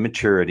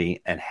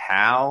immaturity. And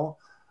how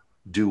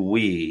do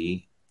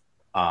we,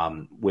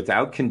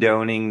 without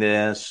condoning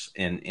this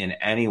in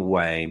any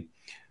way,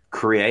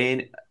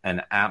 create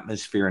an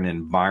atmosphere, an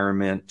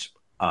environment,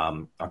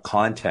 a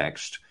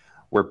context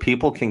where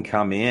people can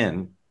come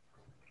in,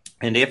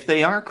 and if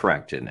they are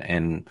corrected,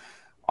 and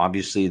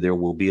obviously there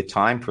will be a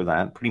time for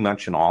that pretty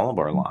much in all of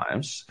our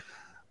lives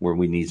where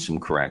we need some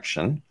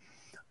correction.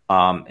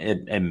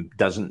 It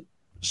doesn't,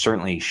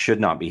 certainly should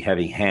not be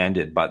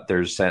heavy-handed, but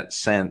there's that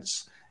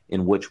sense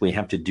in which we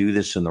have to do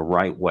this in the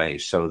right way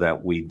so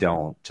that we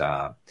don't,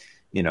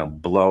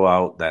 blow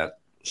out that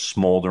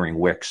smoldering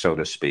wick, so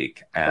to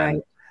speak.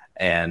 And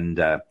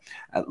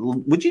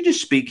would you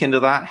just speak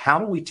into that? How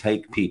do we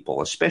take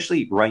people,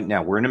 especially right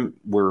now?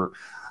 We're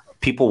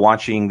people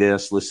watching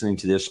this, listening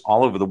to this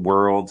all over the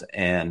world,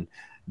 and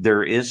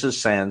there is a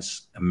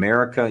sense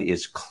America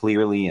is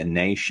clearly a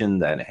nation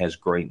that has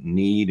great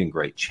need and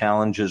great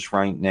challenges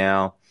right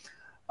now.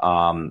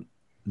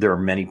 There are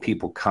many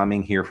people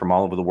coming here from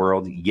all over the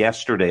world.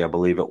 Yesterday, I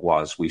believe it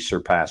was, we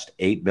surpassed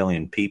 8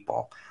 billion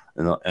people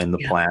in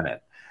the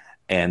planet,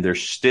 and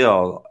there's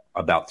still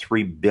about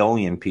 3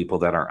 billion people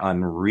that are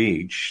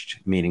unreached,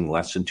 meaning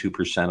less than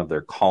 2% of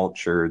their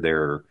culture,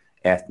 their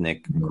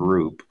ethnic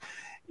group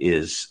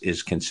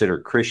is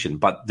considered Christian.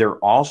 But they're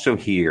also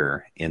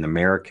here in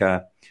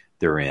America.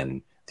 They're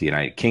in the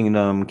United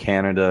Kingdom,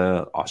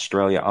 Canada,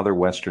 Australia, other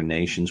Western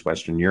nations,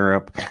 Western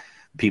Europe.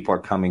 People are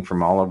coming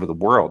from all over the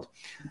world.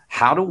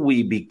 How do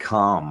we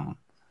become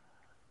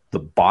the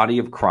body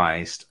of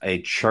Christ,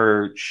 a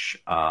church,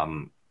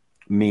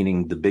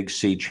 meaning the big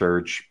C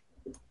church,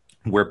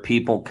 where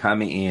people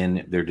come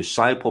in, they're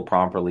discipled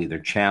properly, they're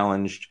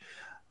challenged,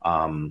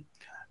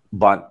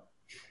 but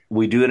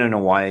we do it in a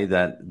way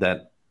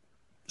that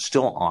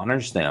still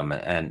honors them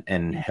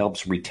and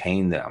helps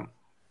retain them?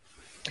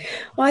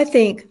 Well, I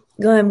think,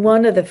 Glenn,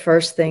 one of the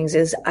first things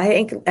is, I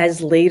think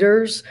as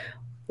leaders,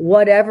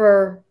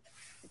 whatever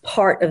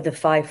part of the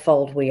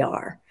fivefold we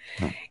are,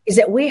 is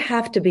that we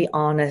have to be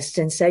honest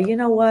and say, you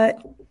know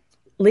what?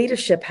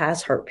 Leadership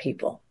has hurt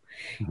people.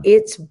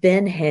 It's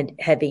been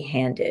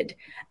heavy-handed,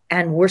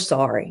 and we're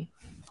sorry.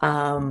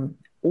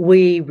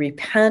 We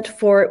repent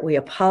for it. We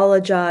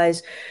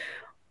apologize.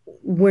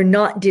 We're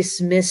not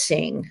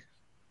dismissing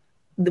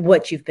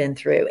what you've been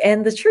through.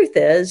 And the truth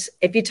is,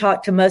 if you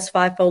talk to most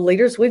fivefold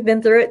leaders, we've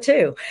been through it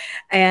too.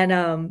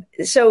 And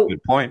so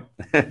good point.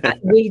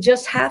 We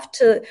just have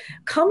to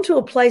come to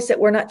a place that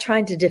we're not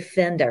trying to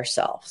defend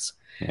ourselves.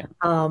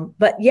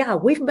 But yeah,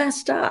 we've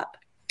messed up.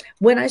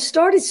 When I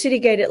started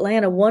CityGate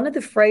Atlanta, one of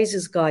the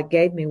phrases God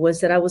gave me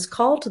was that I was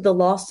called to the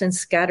lost and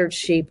scattered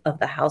sheep of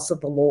the house of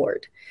the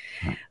Lord,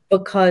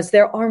 because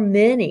there are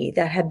many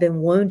that have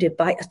been wounded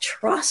by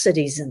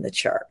atrocities in the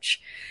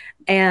church.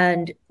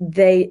 And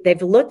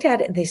they've looked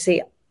at it and they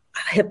see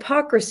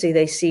hypocrisy,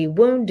 they see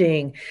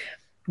wounding,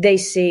 they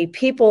see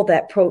people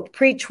that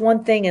preach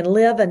one thing and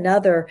live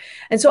another.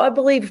 And so I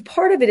believe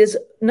part of it is,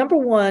 number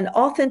one,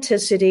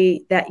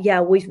 authenticity, that,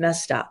 yeah, we've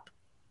messed up.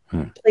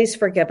 Please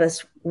forgive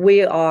us.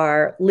 We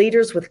are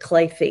leaders with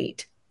clay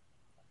feet.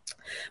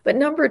 But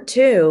number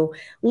two,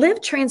 live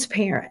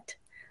transparent,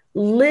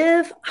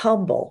 live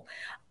humble,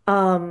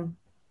 not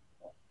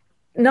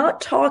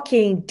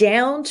talking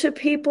down to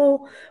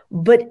people,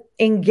 but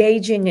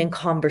engaging in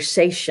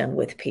conversation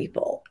with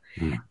people.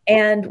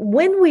 And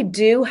when we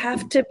do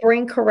have to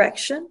bring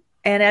correction,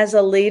 and as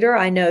a leader,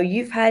 I know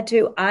you've had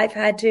to, I've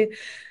had to,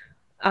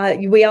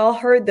 we all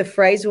heard the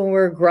phrase when we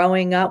were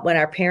growing up, when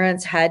our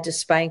parents had to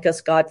spank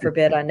us, God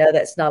forbid. I know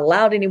that's not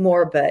allowed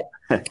anymore, but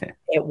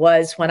it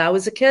was when I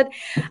was a kid.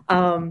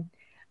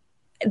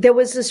 There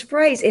was this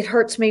phrase, it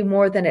hurts me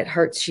more than it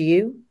hurts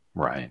you.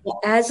 Right.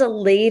 Well, as a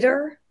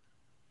leader,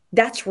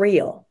 that's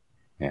real.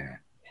 Yeah.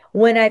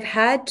 When I've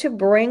had to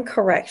bring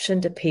correction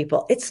to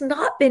people, it's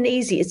not been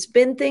easy. It's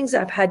been things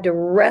I've had to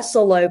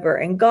wrestle over.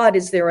 And God,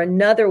 is there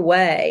another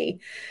way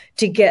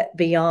to get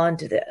beyond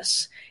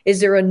this? Is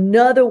there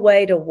another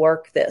way to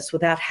work this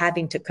without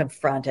having to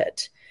confront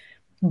it?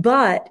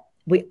 But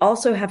we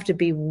also have to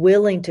be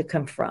willing to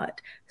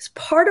confront.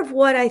 Part of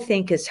what I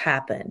think has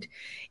happened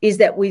is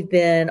that we've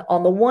been,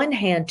 on the one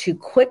hand, too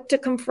quick to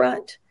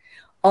confront,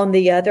 on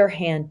the other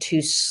hand,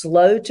 too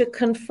slow to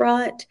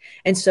confront.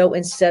 And so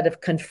instead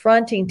of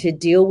confronting to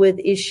deal with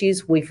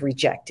issues, we've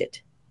rejected.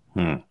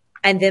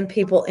 And then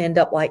people end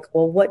up like,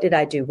 well, what did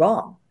I do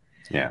wrong?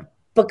 Yeah.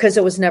 Because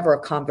there was never a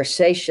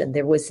conversation.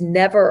 There was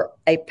never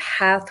a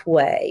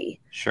pathway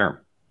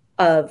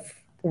of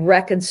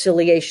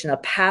reconciliation, a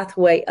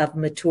pathway of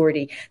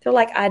maturity. They're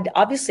like, I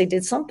obviously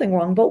did something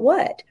wrong, but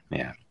what?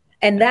 Yeah.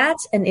 And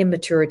that's an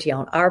immaturity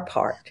on our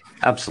part.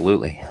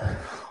 Absolutely.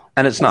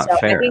 And it's not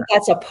fair. I think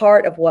that's a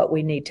part of what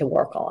we need to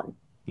work on.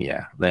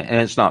 Yeah.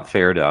 And it's not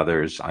fair to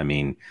others. I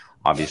mean,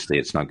 obviously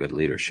it's not good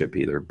leadership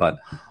either, but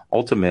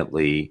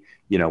ultimately,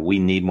 we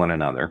need one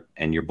another.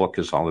 And your book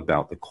is all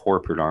about the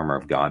corporate armor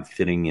of God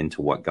fitting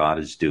into what God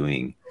is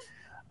doing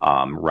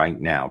right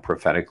now,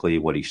 prophetically,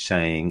 what he's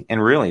saying,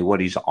 and really what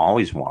he's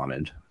always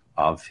wanted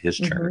of his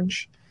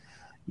church,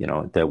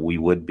 that we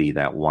would be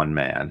that one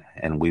man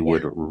and we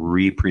would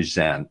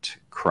represent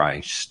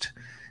Christ.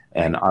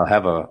 And I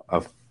have a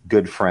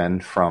good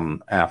friend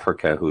from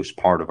Africa who's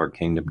part of our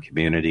kingdom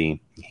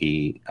community.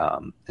 He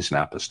is an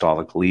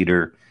apostolic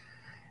leader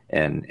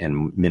and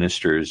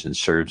ministers and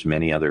serves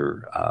many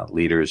other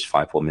leaders,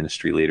 fivefold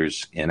ministry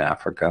leaders in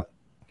Africa.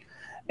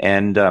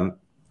 And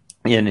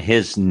in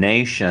his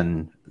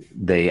nation,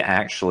 they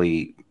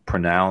actually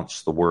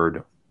pronounce the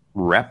word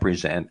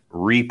represent.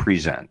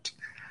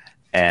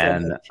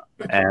 And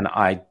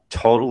I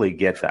totally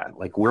get that.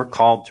 Like, we're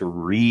called to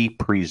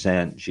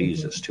represent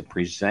Jesus, to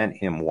present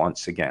him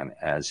once again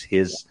as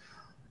he's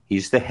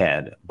the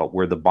head, but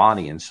we're the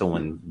body. And so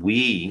when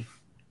we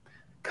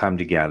come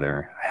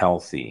together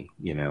healthy,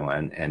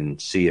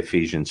 and see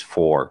Ephesians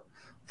 4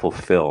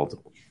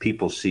 fulfilled,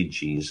 people see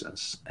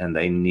Jesus, and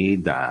they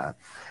need that.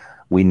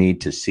 We need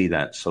to see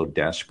that so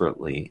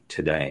desperately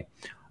today.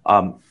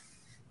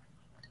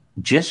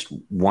 Just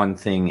one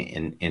thing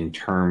in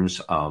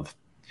terms of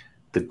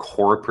the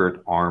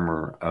corporate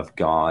armor of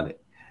God,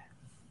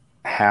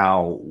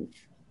 how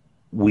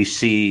we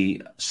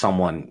see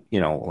someone,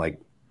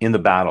 like in the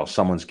battle,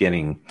 someone's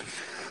getting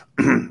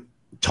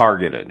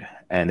targeted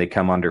and they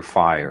come under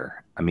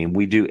fire. I mean,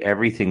 we do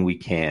everything we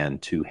can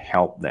to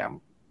help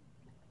them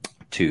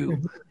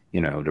to,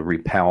 to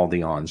repel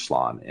the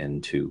onslaught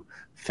and to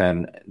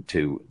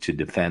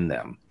defend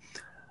them.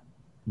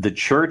 The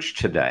church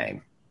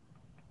today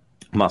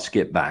must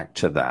get back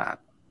to that.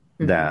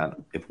 That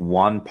if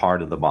one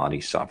part of the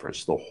body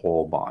suffers, the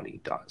whole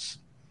body does.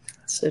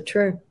 So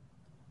true.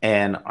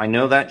 And I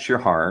know that's your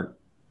heart.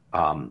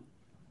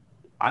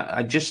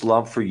 I just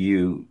love for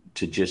you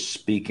to just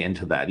speak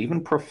into that, even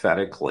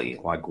prophetically.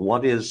 Like,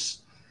 what is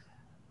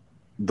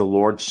the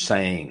Lord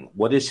saying?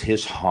 What is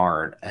his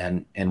heart?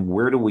 And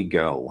where do we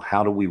go?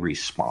 How do we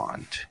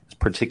respond?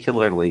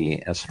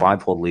 Particularly as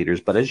fivefold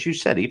leaders. But as you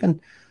said, even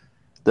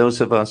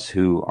those of us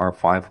who are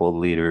fivefold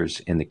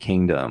leaders in the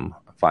kingdom,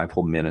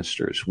 fivefold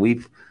ministers,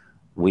 we've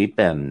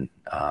been,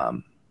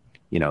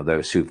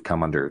 those who've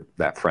come under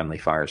that friendly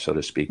fire, so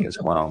to speak, as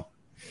well.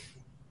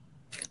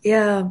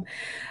 Yeah.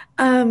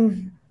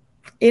 I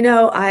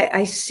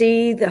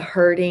see the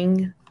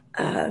hurting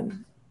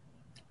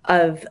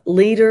of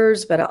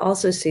leaders, but I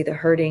also see the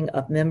hurting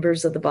of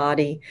members of the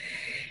body.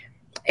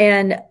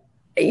 And,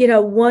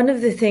 one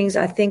of the things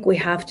I think we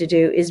have to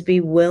do is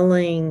be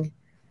willing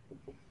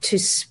to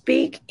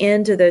speak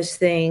into those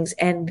things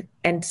and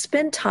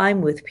spend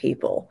time with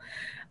people.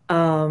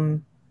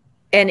 And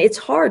it's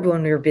hard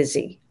when we're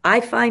busy. I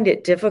find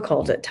it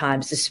difficult at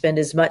times to spend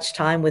as much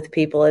time with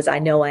people as I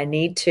know I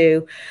need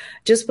to,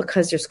 just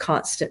because there's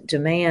constant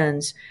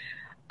demands.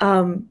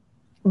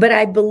 But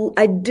I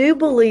do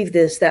believe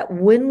this, that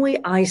when we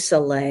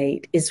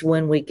isolate is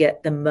when we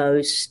get the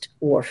most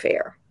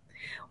warfare.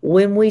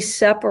 When we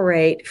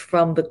separate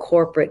from the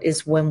corporate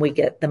is when we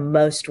get the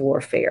most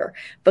warfare,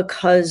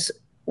 because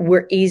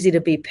we're easy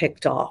to be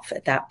picked off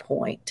at that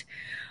point.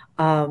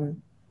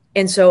 And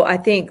so I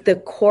think the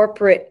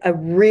corporate, a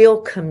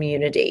real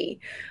community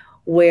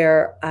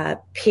where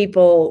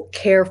people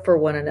care for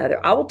one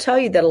another. I will tell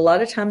you that a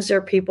lot of times there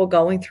are people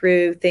going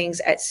through things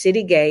at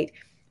CityGate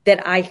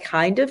that I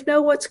kind of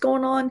know what's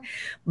going on,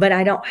 but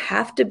I don't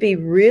have to be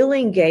really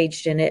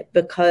engaged in it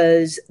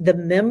because the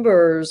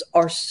members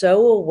are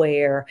so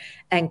aware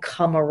and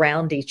come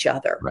around each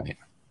other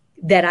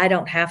that I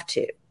don't have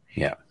to.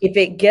 Yeah. If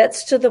it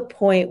gets to the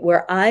point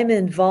where I'm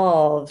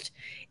involved,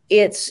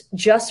 it's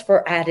just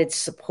for added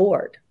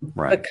support,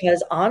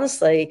 because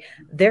honestly,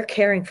 they're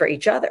caring for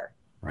each other.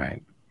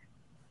 Right.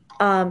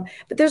 But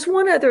there's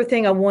one other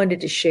thing I wanted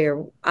to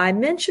share. I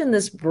mentioned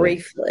this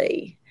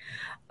briefly,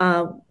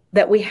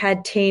 that we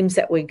had teams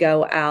that would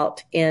go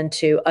out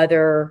into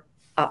other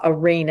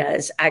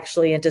arenas,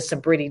 actually into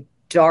some pretty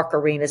dark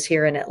arenas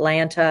here in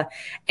Atlanta,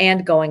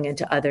 and going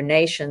into other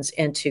nations,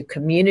 into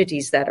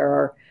communities that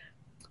are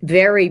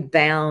very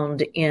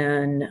bound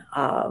in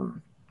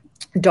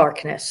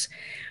darkness.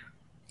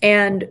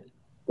 And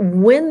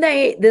when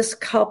this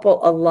couple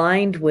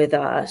aligned with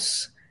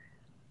us,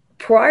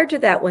 prior to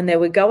that, when they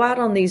would go out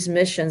on these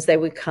missions, they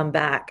would come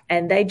back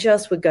and they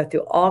just would go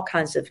through all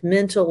kinds of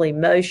mental,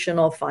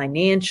 emotional,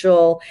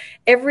 financial,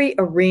 every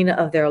arena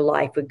of their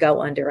life would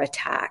go under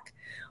attack.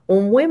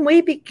 When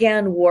we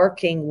began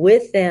working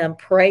with them,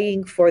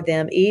 praying for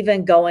them,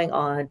 even going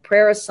on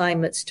prayer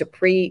assignments to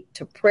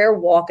prayer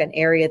walk, an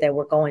area they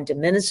were going to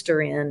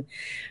minister in,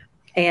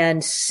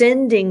 and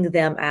sending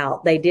them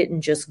out. They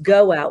didn't just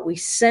go out. We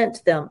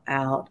sent them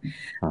out.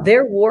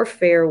 Their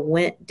warfare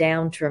went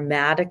down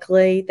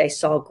dramatically. They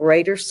saw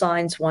greater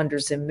signs,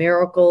 wonders, and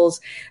miracles.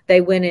 They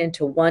went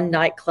into one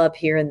nightclub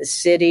here in the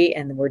city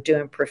and were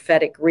doing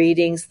prophetic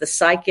readings. The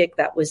psychic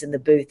that was in the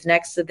booth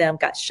next to them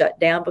got shut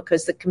down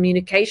because the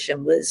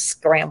communication was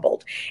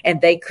scrambled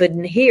and they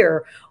couldn't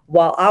hear,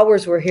 while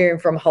ours were hearing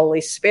from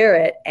Holy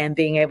Spirit and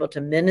being able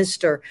to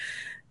minister.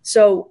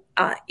 So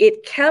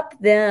it kept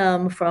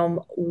them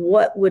from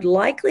what would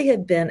likely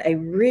have been a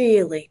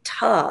really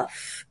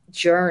tough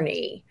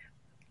journey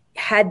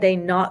had they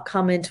not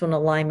come into an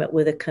alignment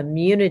with a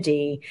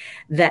community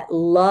that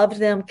loved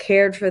them,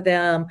 cared for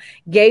them,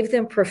 gave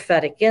them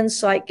prophetic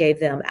insight,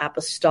 gave them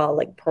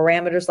apostolic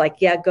parameters like,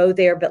 yeah, go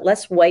there, but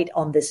let's wait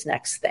on this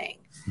next thing.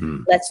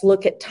 Let's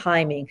look at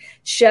timing.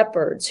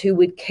 Shepherds who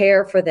would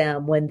care for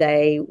them when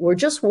they were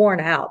just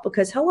worn out,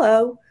 because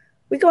hello,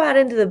 we go out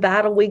into the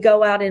battle, we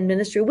go out in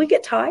ministry, we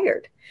get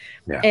tired.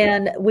 Yeah.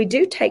 And we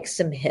do take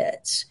some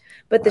hits,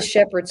 but the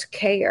shepherds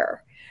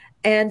care.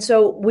 And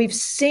so we've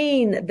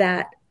seen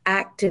that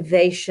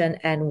activation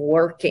and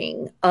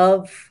working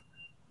of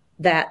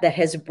that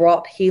has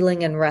brought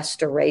healing and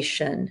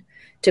restoration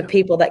to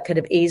people that could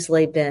have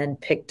easily been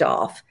picked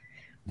off.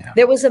 Yeah.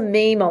 There was a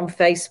meme on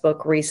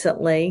Facebook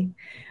recently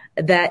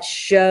that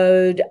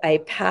showed a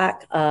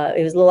pack,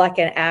 it was like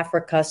in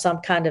Africa, some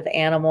kind of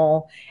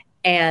animal,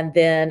 and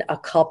then a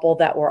couple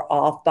that were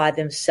off by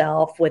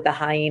themselves with the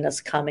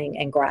hyenas coming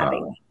and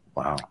grabbing them.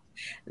 Wow.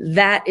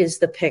 That is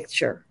the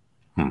picture.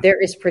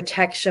 There is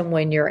protection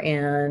when you're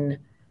in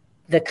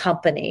the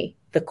company,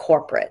 the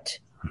corporate.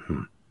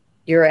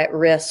 You're at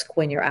risk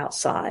when you're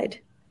outside.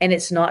 And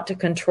it's not to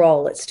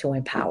control, it's to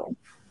empower.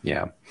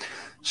 Yeah.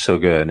 So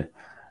good.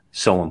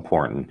 So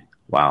important.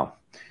 Wow.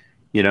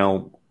 You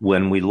know,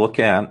 when we look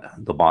at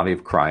the body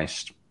of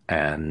Christ,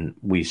 and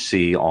we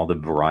see all the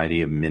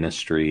variety of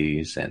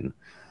ministries and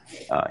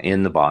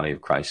in the body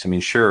of Christ. I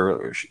mean,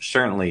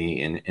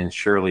 certainly and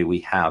surely we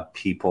have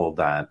people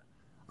that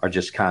are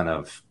just kind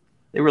of,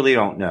 they really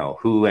don't know,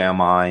 who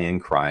am I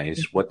in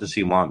Christ? What does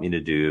he want me to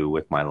do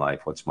with my life?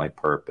 What's my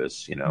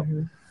purpose? You know,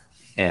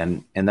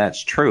 and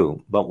that's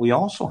true. But we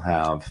also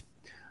have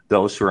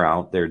those who are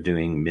out there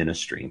doing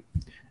ministry.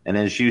 And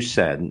as you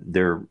said,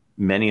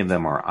 many of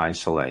them are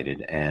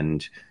isolated,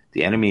 and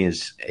the enemy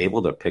is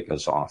able to pick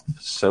us off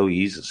so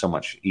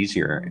much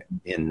easier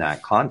in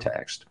that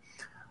context.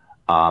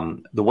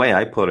 The way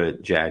I put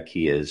it,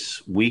 Jackie,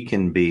 is we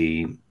can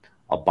be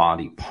a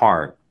body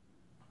part,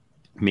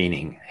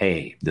 meaning,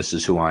 hey, this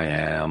is who I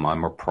am.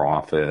 I'm a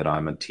prophet.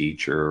 I'm a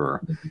teacher.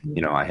 Or,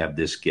 you know, I have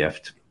this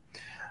gift.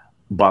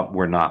 But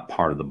we're not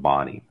part of the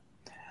body.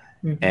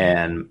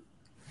 And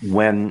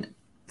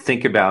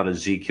think about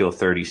Ezekiel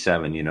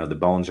 37, you know, the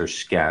bones are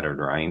scattered,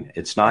 right?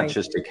 It's not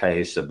just a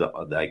case of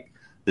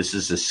this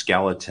is a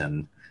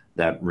skeleton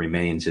that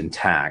remains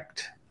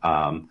intact.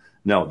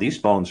 No, these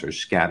bones are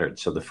scattered.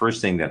 So the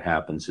first thing that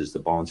happens is the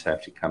bones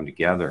have to come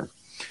together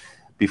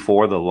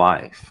before the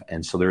life.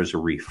 And so there's a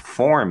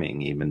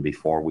reforming even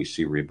before we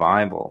see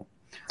revival.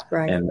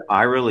 Right. And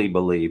I really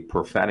believe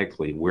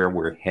prophetically where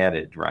we're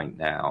headed right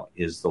now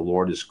is the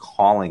Lord is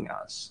calling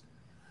us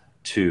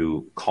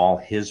to call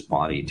his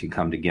body to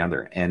come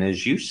together. And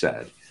as you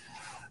said,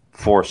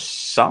 for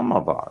some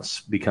of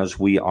us, because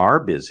we are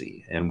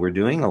busy and we're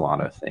doing a lot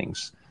of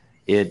things,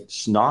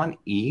 it's not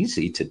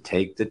easy to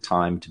take the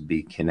time to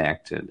be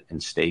connected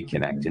and stay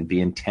connected and be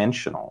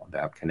intentional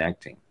about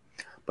connecting.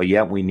 But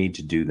yet we need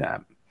to do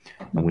that,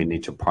 and we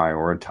need to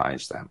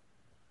prioritize that.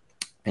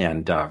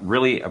 And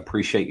really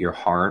appreciate your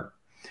heart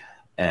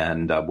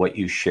and what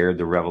you shared,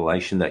 the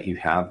revelation that you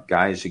have.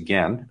 Guys,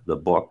 again, the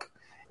book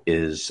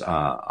is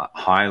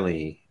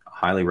highly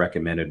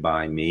recommended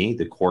by me,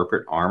 The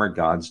Corporate Armor,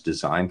 God's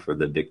Design for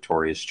the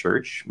Victorious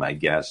Church. My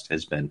guest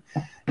has been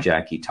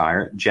Jacquie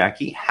Tyre.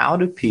 Jackie, how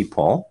do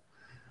people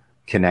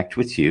connect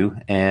with you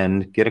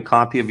and get a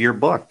copy of your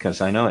book? Because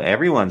I know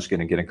everyone's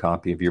going to get a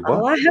copy of your book.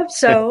 Oh, I hope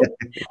so.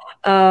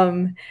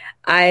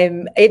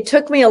 It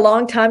took me a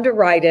long time to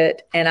write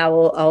it, and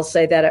I'll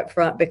say that up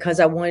front because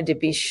I wanted to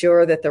be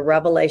sure that the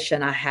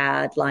revelation I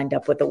had lined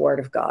up with the Word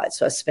of God.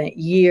 So I spent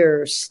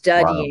years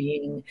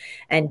studying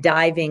and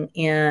diving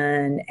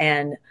in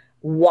and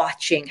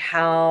watching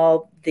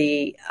how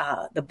the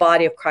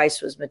body of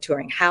Christ was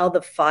maturing, how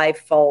the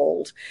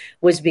fivefold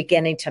was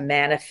beginning to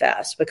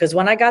manifest. Because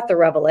when I got the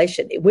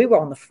revelation, we were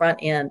on the front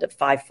end of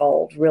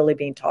fivefold really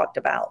being talked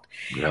about.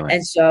 Really?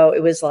 And so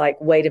it was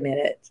like, wait a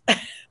minute.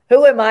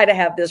 who am I to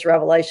have this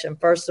revelation,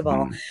 first of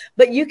all?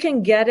 But you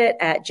can get it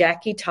at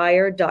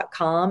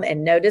JacquieTyre.com.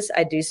 And notice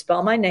I do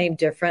spell my name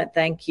different.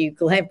 Thank you,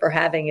 Glenn, for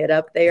having it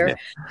up there.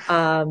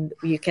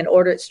 You can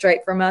order it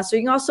straight from us. So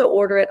you can also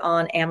order it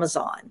on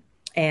Amazon.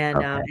 And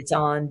it's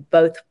on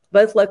both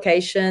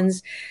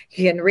locations.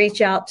 You can reach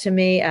out to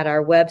me at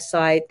our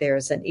website.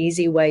 There's an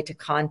easy way to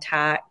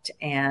contact,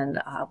 and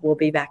we'll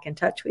be back in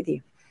touch with you.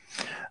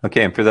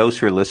 Okay, and for those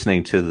who are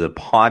listening to the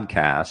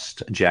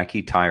podcast,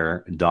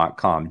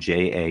 JacquieTyre.com,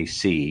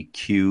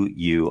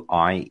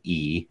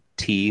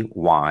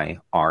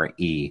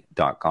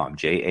 JacquieTyre.com,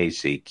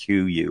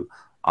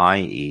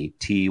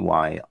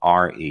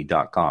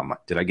 JacquieTyre.com.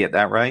 Did I get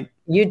that right?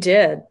 You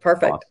did.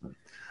 Perfect. Awesome.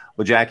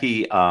 Well,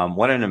 Jackie,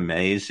 what an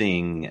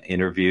amazing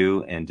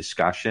interview and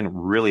discussion.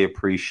 Really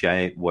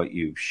appreciate what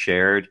you've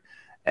shared.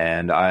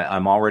 And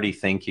I'm already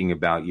thinking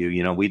about you.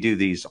 You know, we do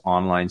these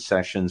online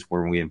sessions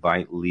where we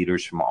invite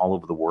leaders from all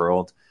over the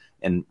world.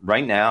 And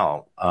right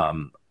now,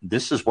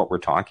 this is what we're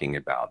talking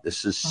about.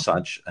 This is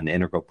such an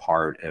integral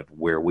part of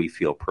where we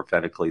feel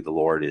prophetically the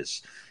Lord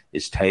is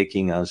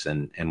taking us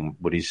and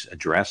what he's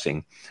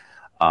addressing.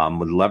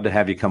 Would love to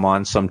have you come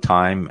on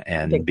sometime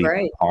and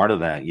be part of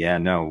that. Yeah,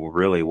 no,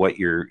 really what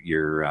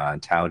you're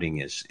touting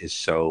is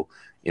so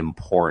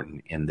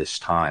important in this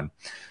time.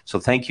 So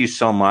thank you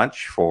so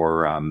much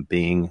for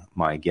being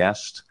my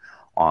guest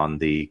on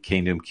the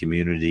Kingdom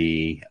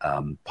Community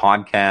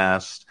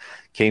podcast,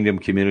 Kingdom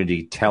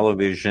Community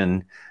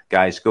Television.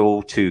 Guys,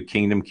 go to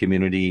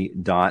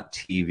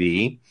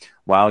kingdomcommunity.tv.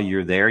 While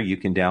you're there, you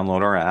can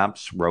download our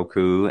apps,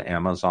 Roku,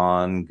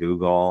 Amazon,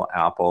 Google,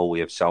 Apple. We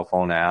have cell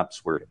phone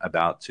apps. We're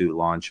about to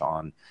launch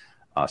on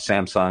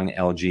Samsung,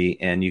 LG,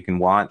 and you can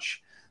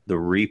watch the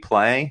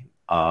replay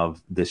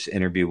of this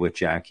interview with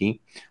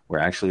Jackie. We're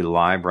actually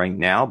live right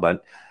now,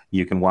 but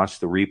you can watch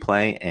the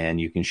replay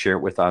and you can share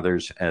it with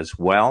others as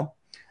well.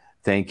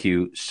 Thank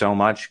you so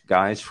much,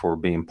 guys, for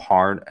being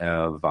part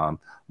of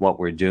what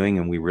we're doing,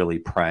 and we really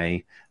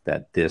pray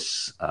that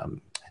this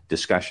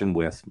discussion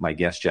with my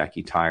guest,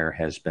 Jacquie Tyre,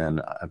 has been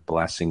a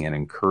blessing and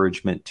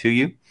encouragement to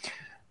you.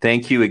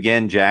 Thank you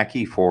again,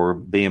 Jackie, for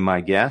being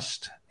my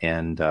guest,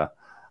 and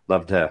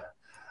love to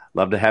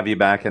have you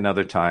back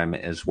another time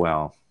as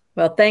well.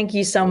 Well, thank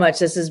you so much.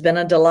 This has been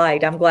a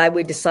delight. I'm glad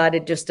we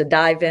decided just to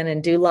dive in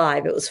and do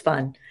live. It was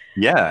fun.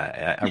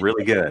 Yeah,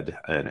 really good.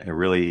 It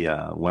really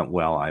went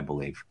well, I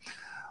believe.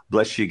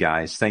 Bless you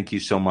guys. Thank you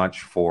so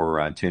much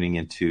for tuning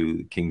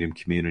into Kingdom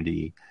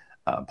Community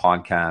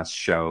podcast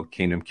show,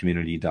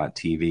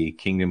 kingdomcommunity.tv,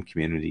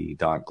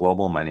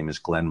 kingdomcommunity.global. My name is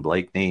Glenn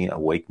Blakeney,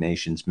 Awake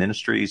Nations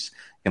Ministries.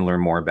 You can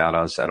learn more about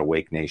us at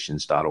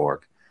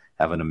awakenations.org.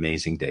 Have an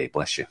amazing day.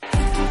 Bless you.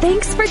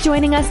 Thanks for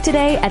joining us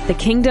today at the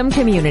Kingdom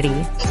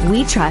Community.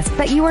 We trust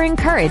that you are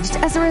encouraged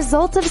as a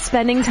result of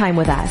spending time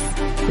with us.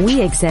 We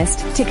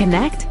exist to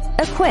connect,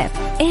 equip,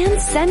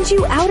 and send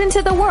you out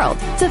into the world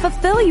to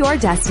fulfill your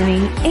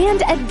destiny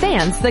and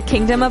advance the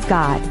kingdom of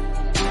God.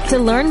 To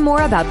learn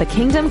more about the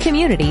Kingdom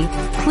Community,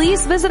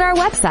 please visit our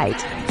website,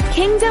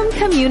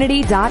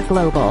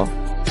 kingdomcommunity.global.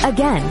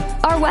 Again,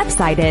 our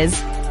website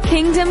is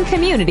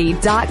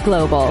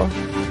kingdomcommunity.global.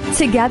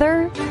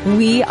 Together,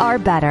 we are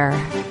better.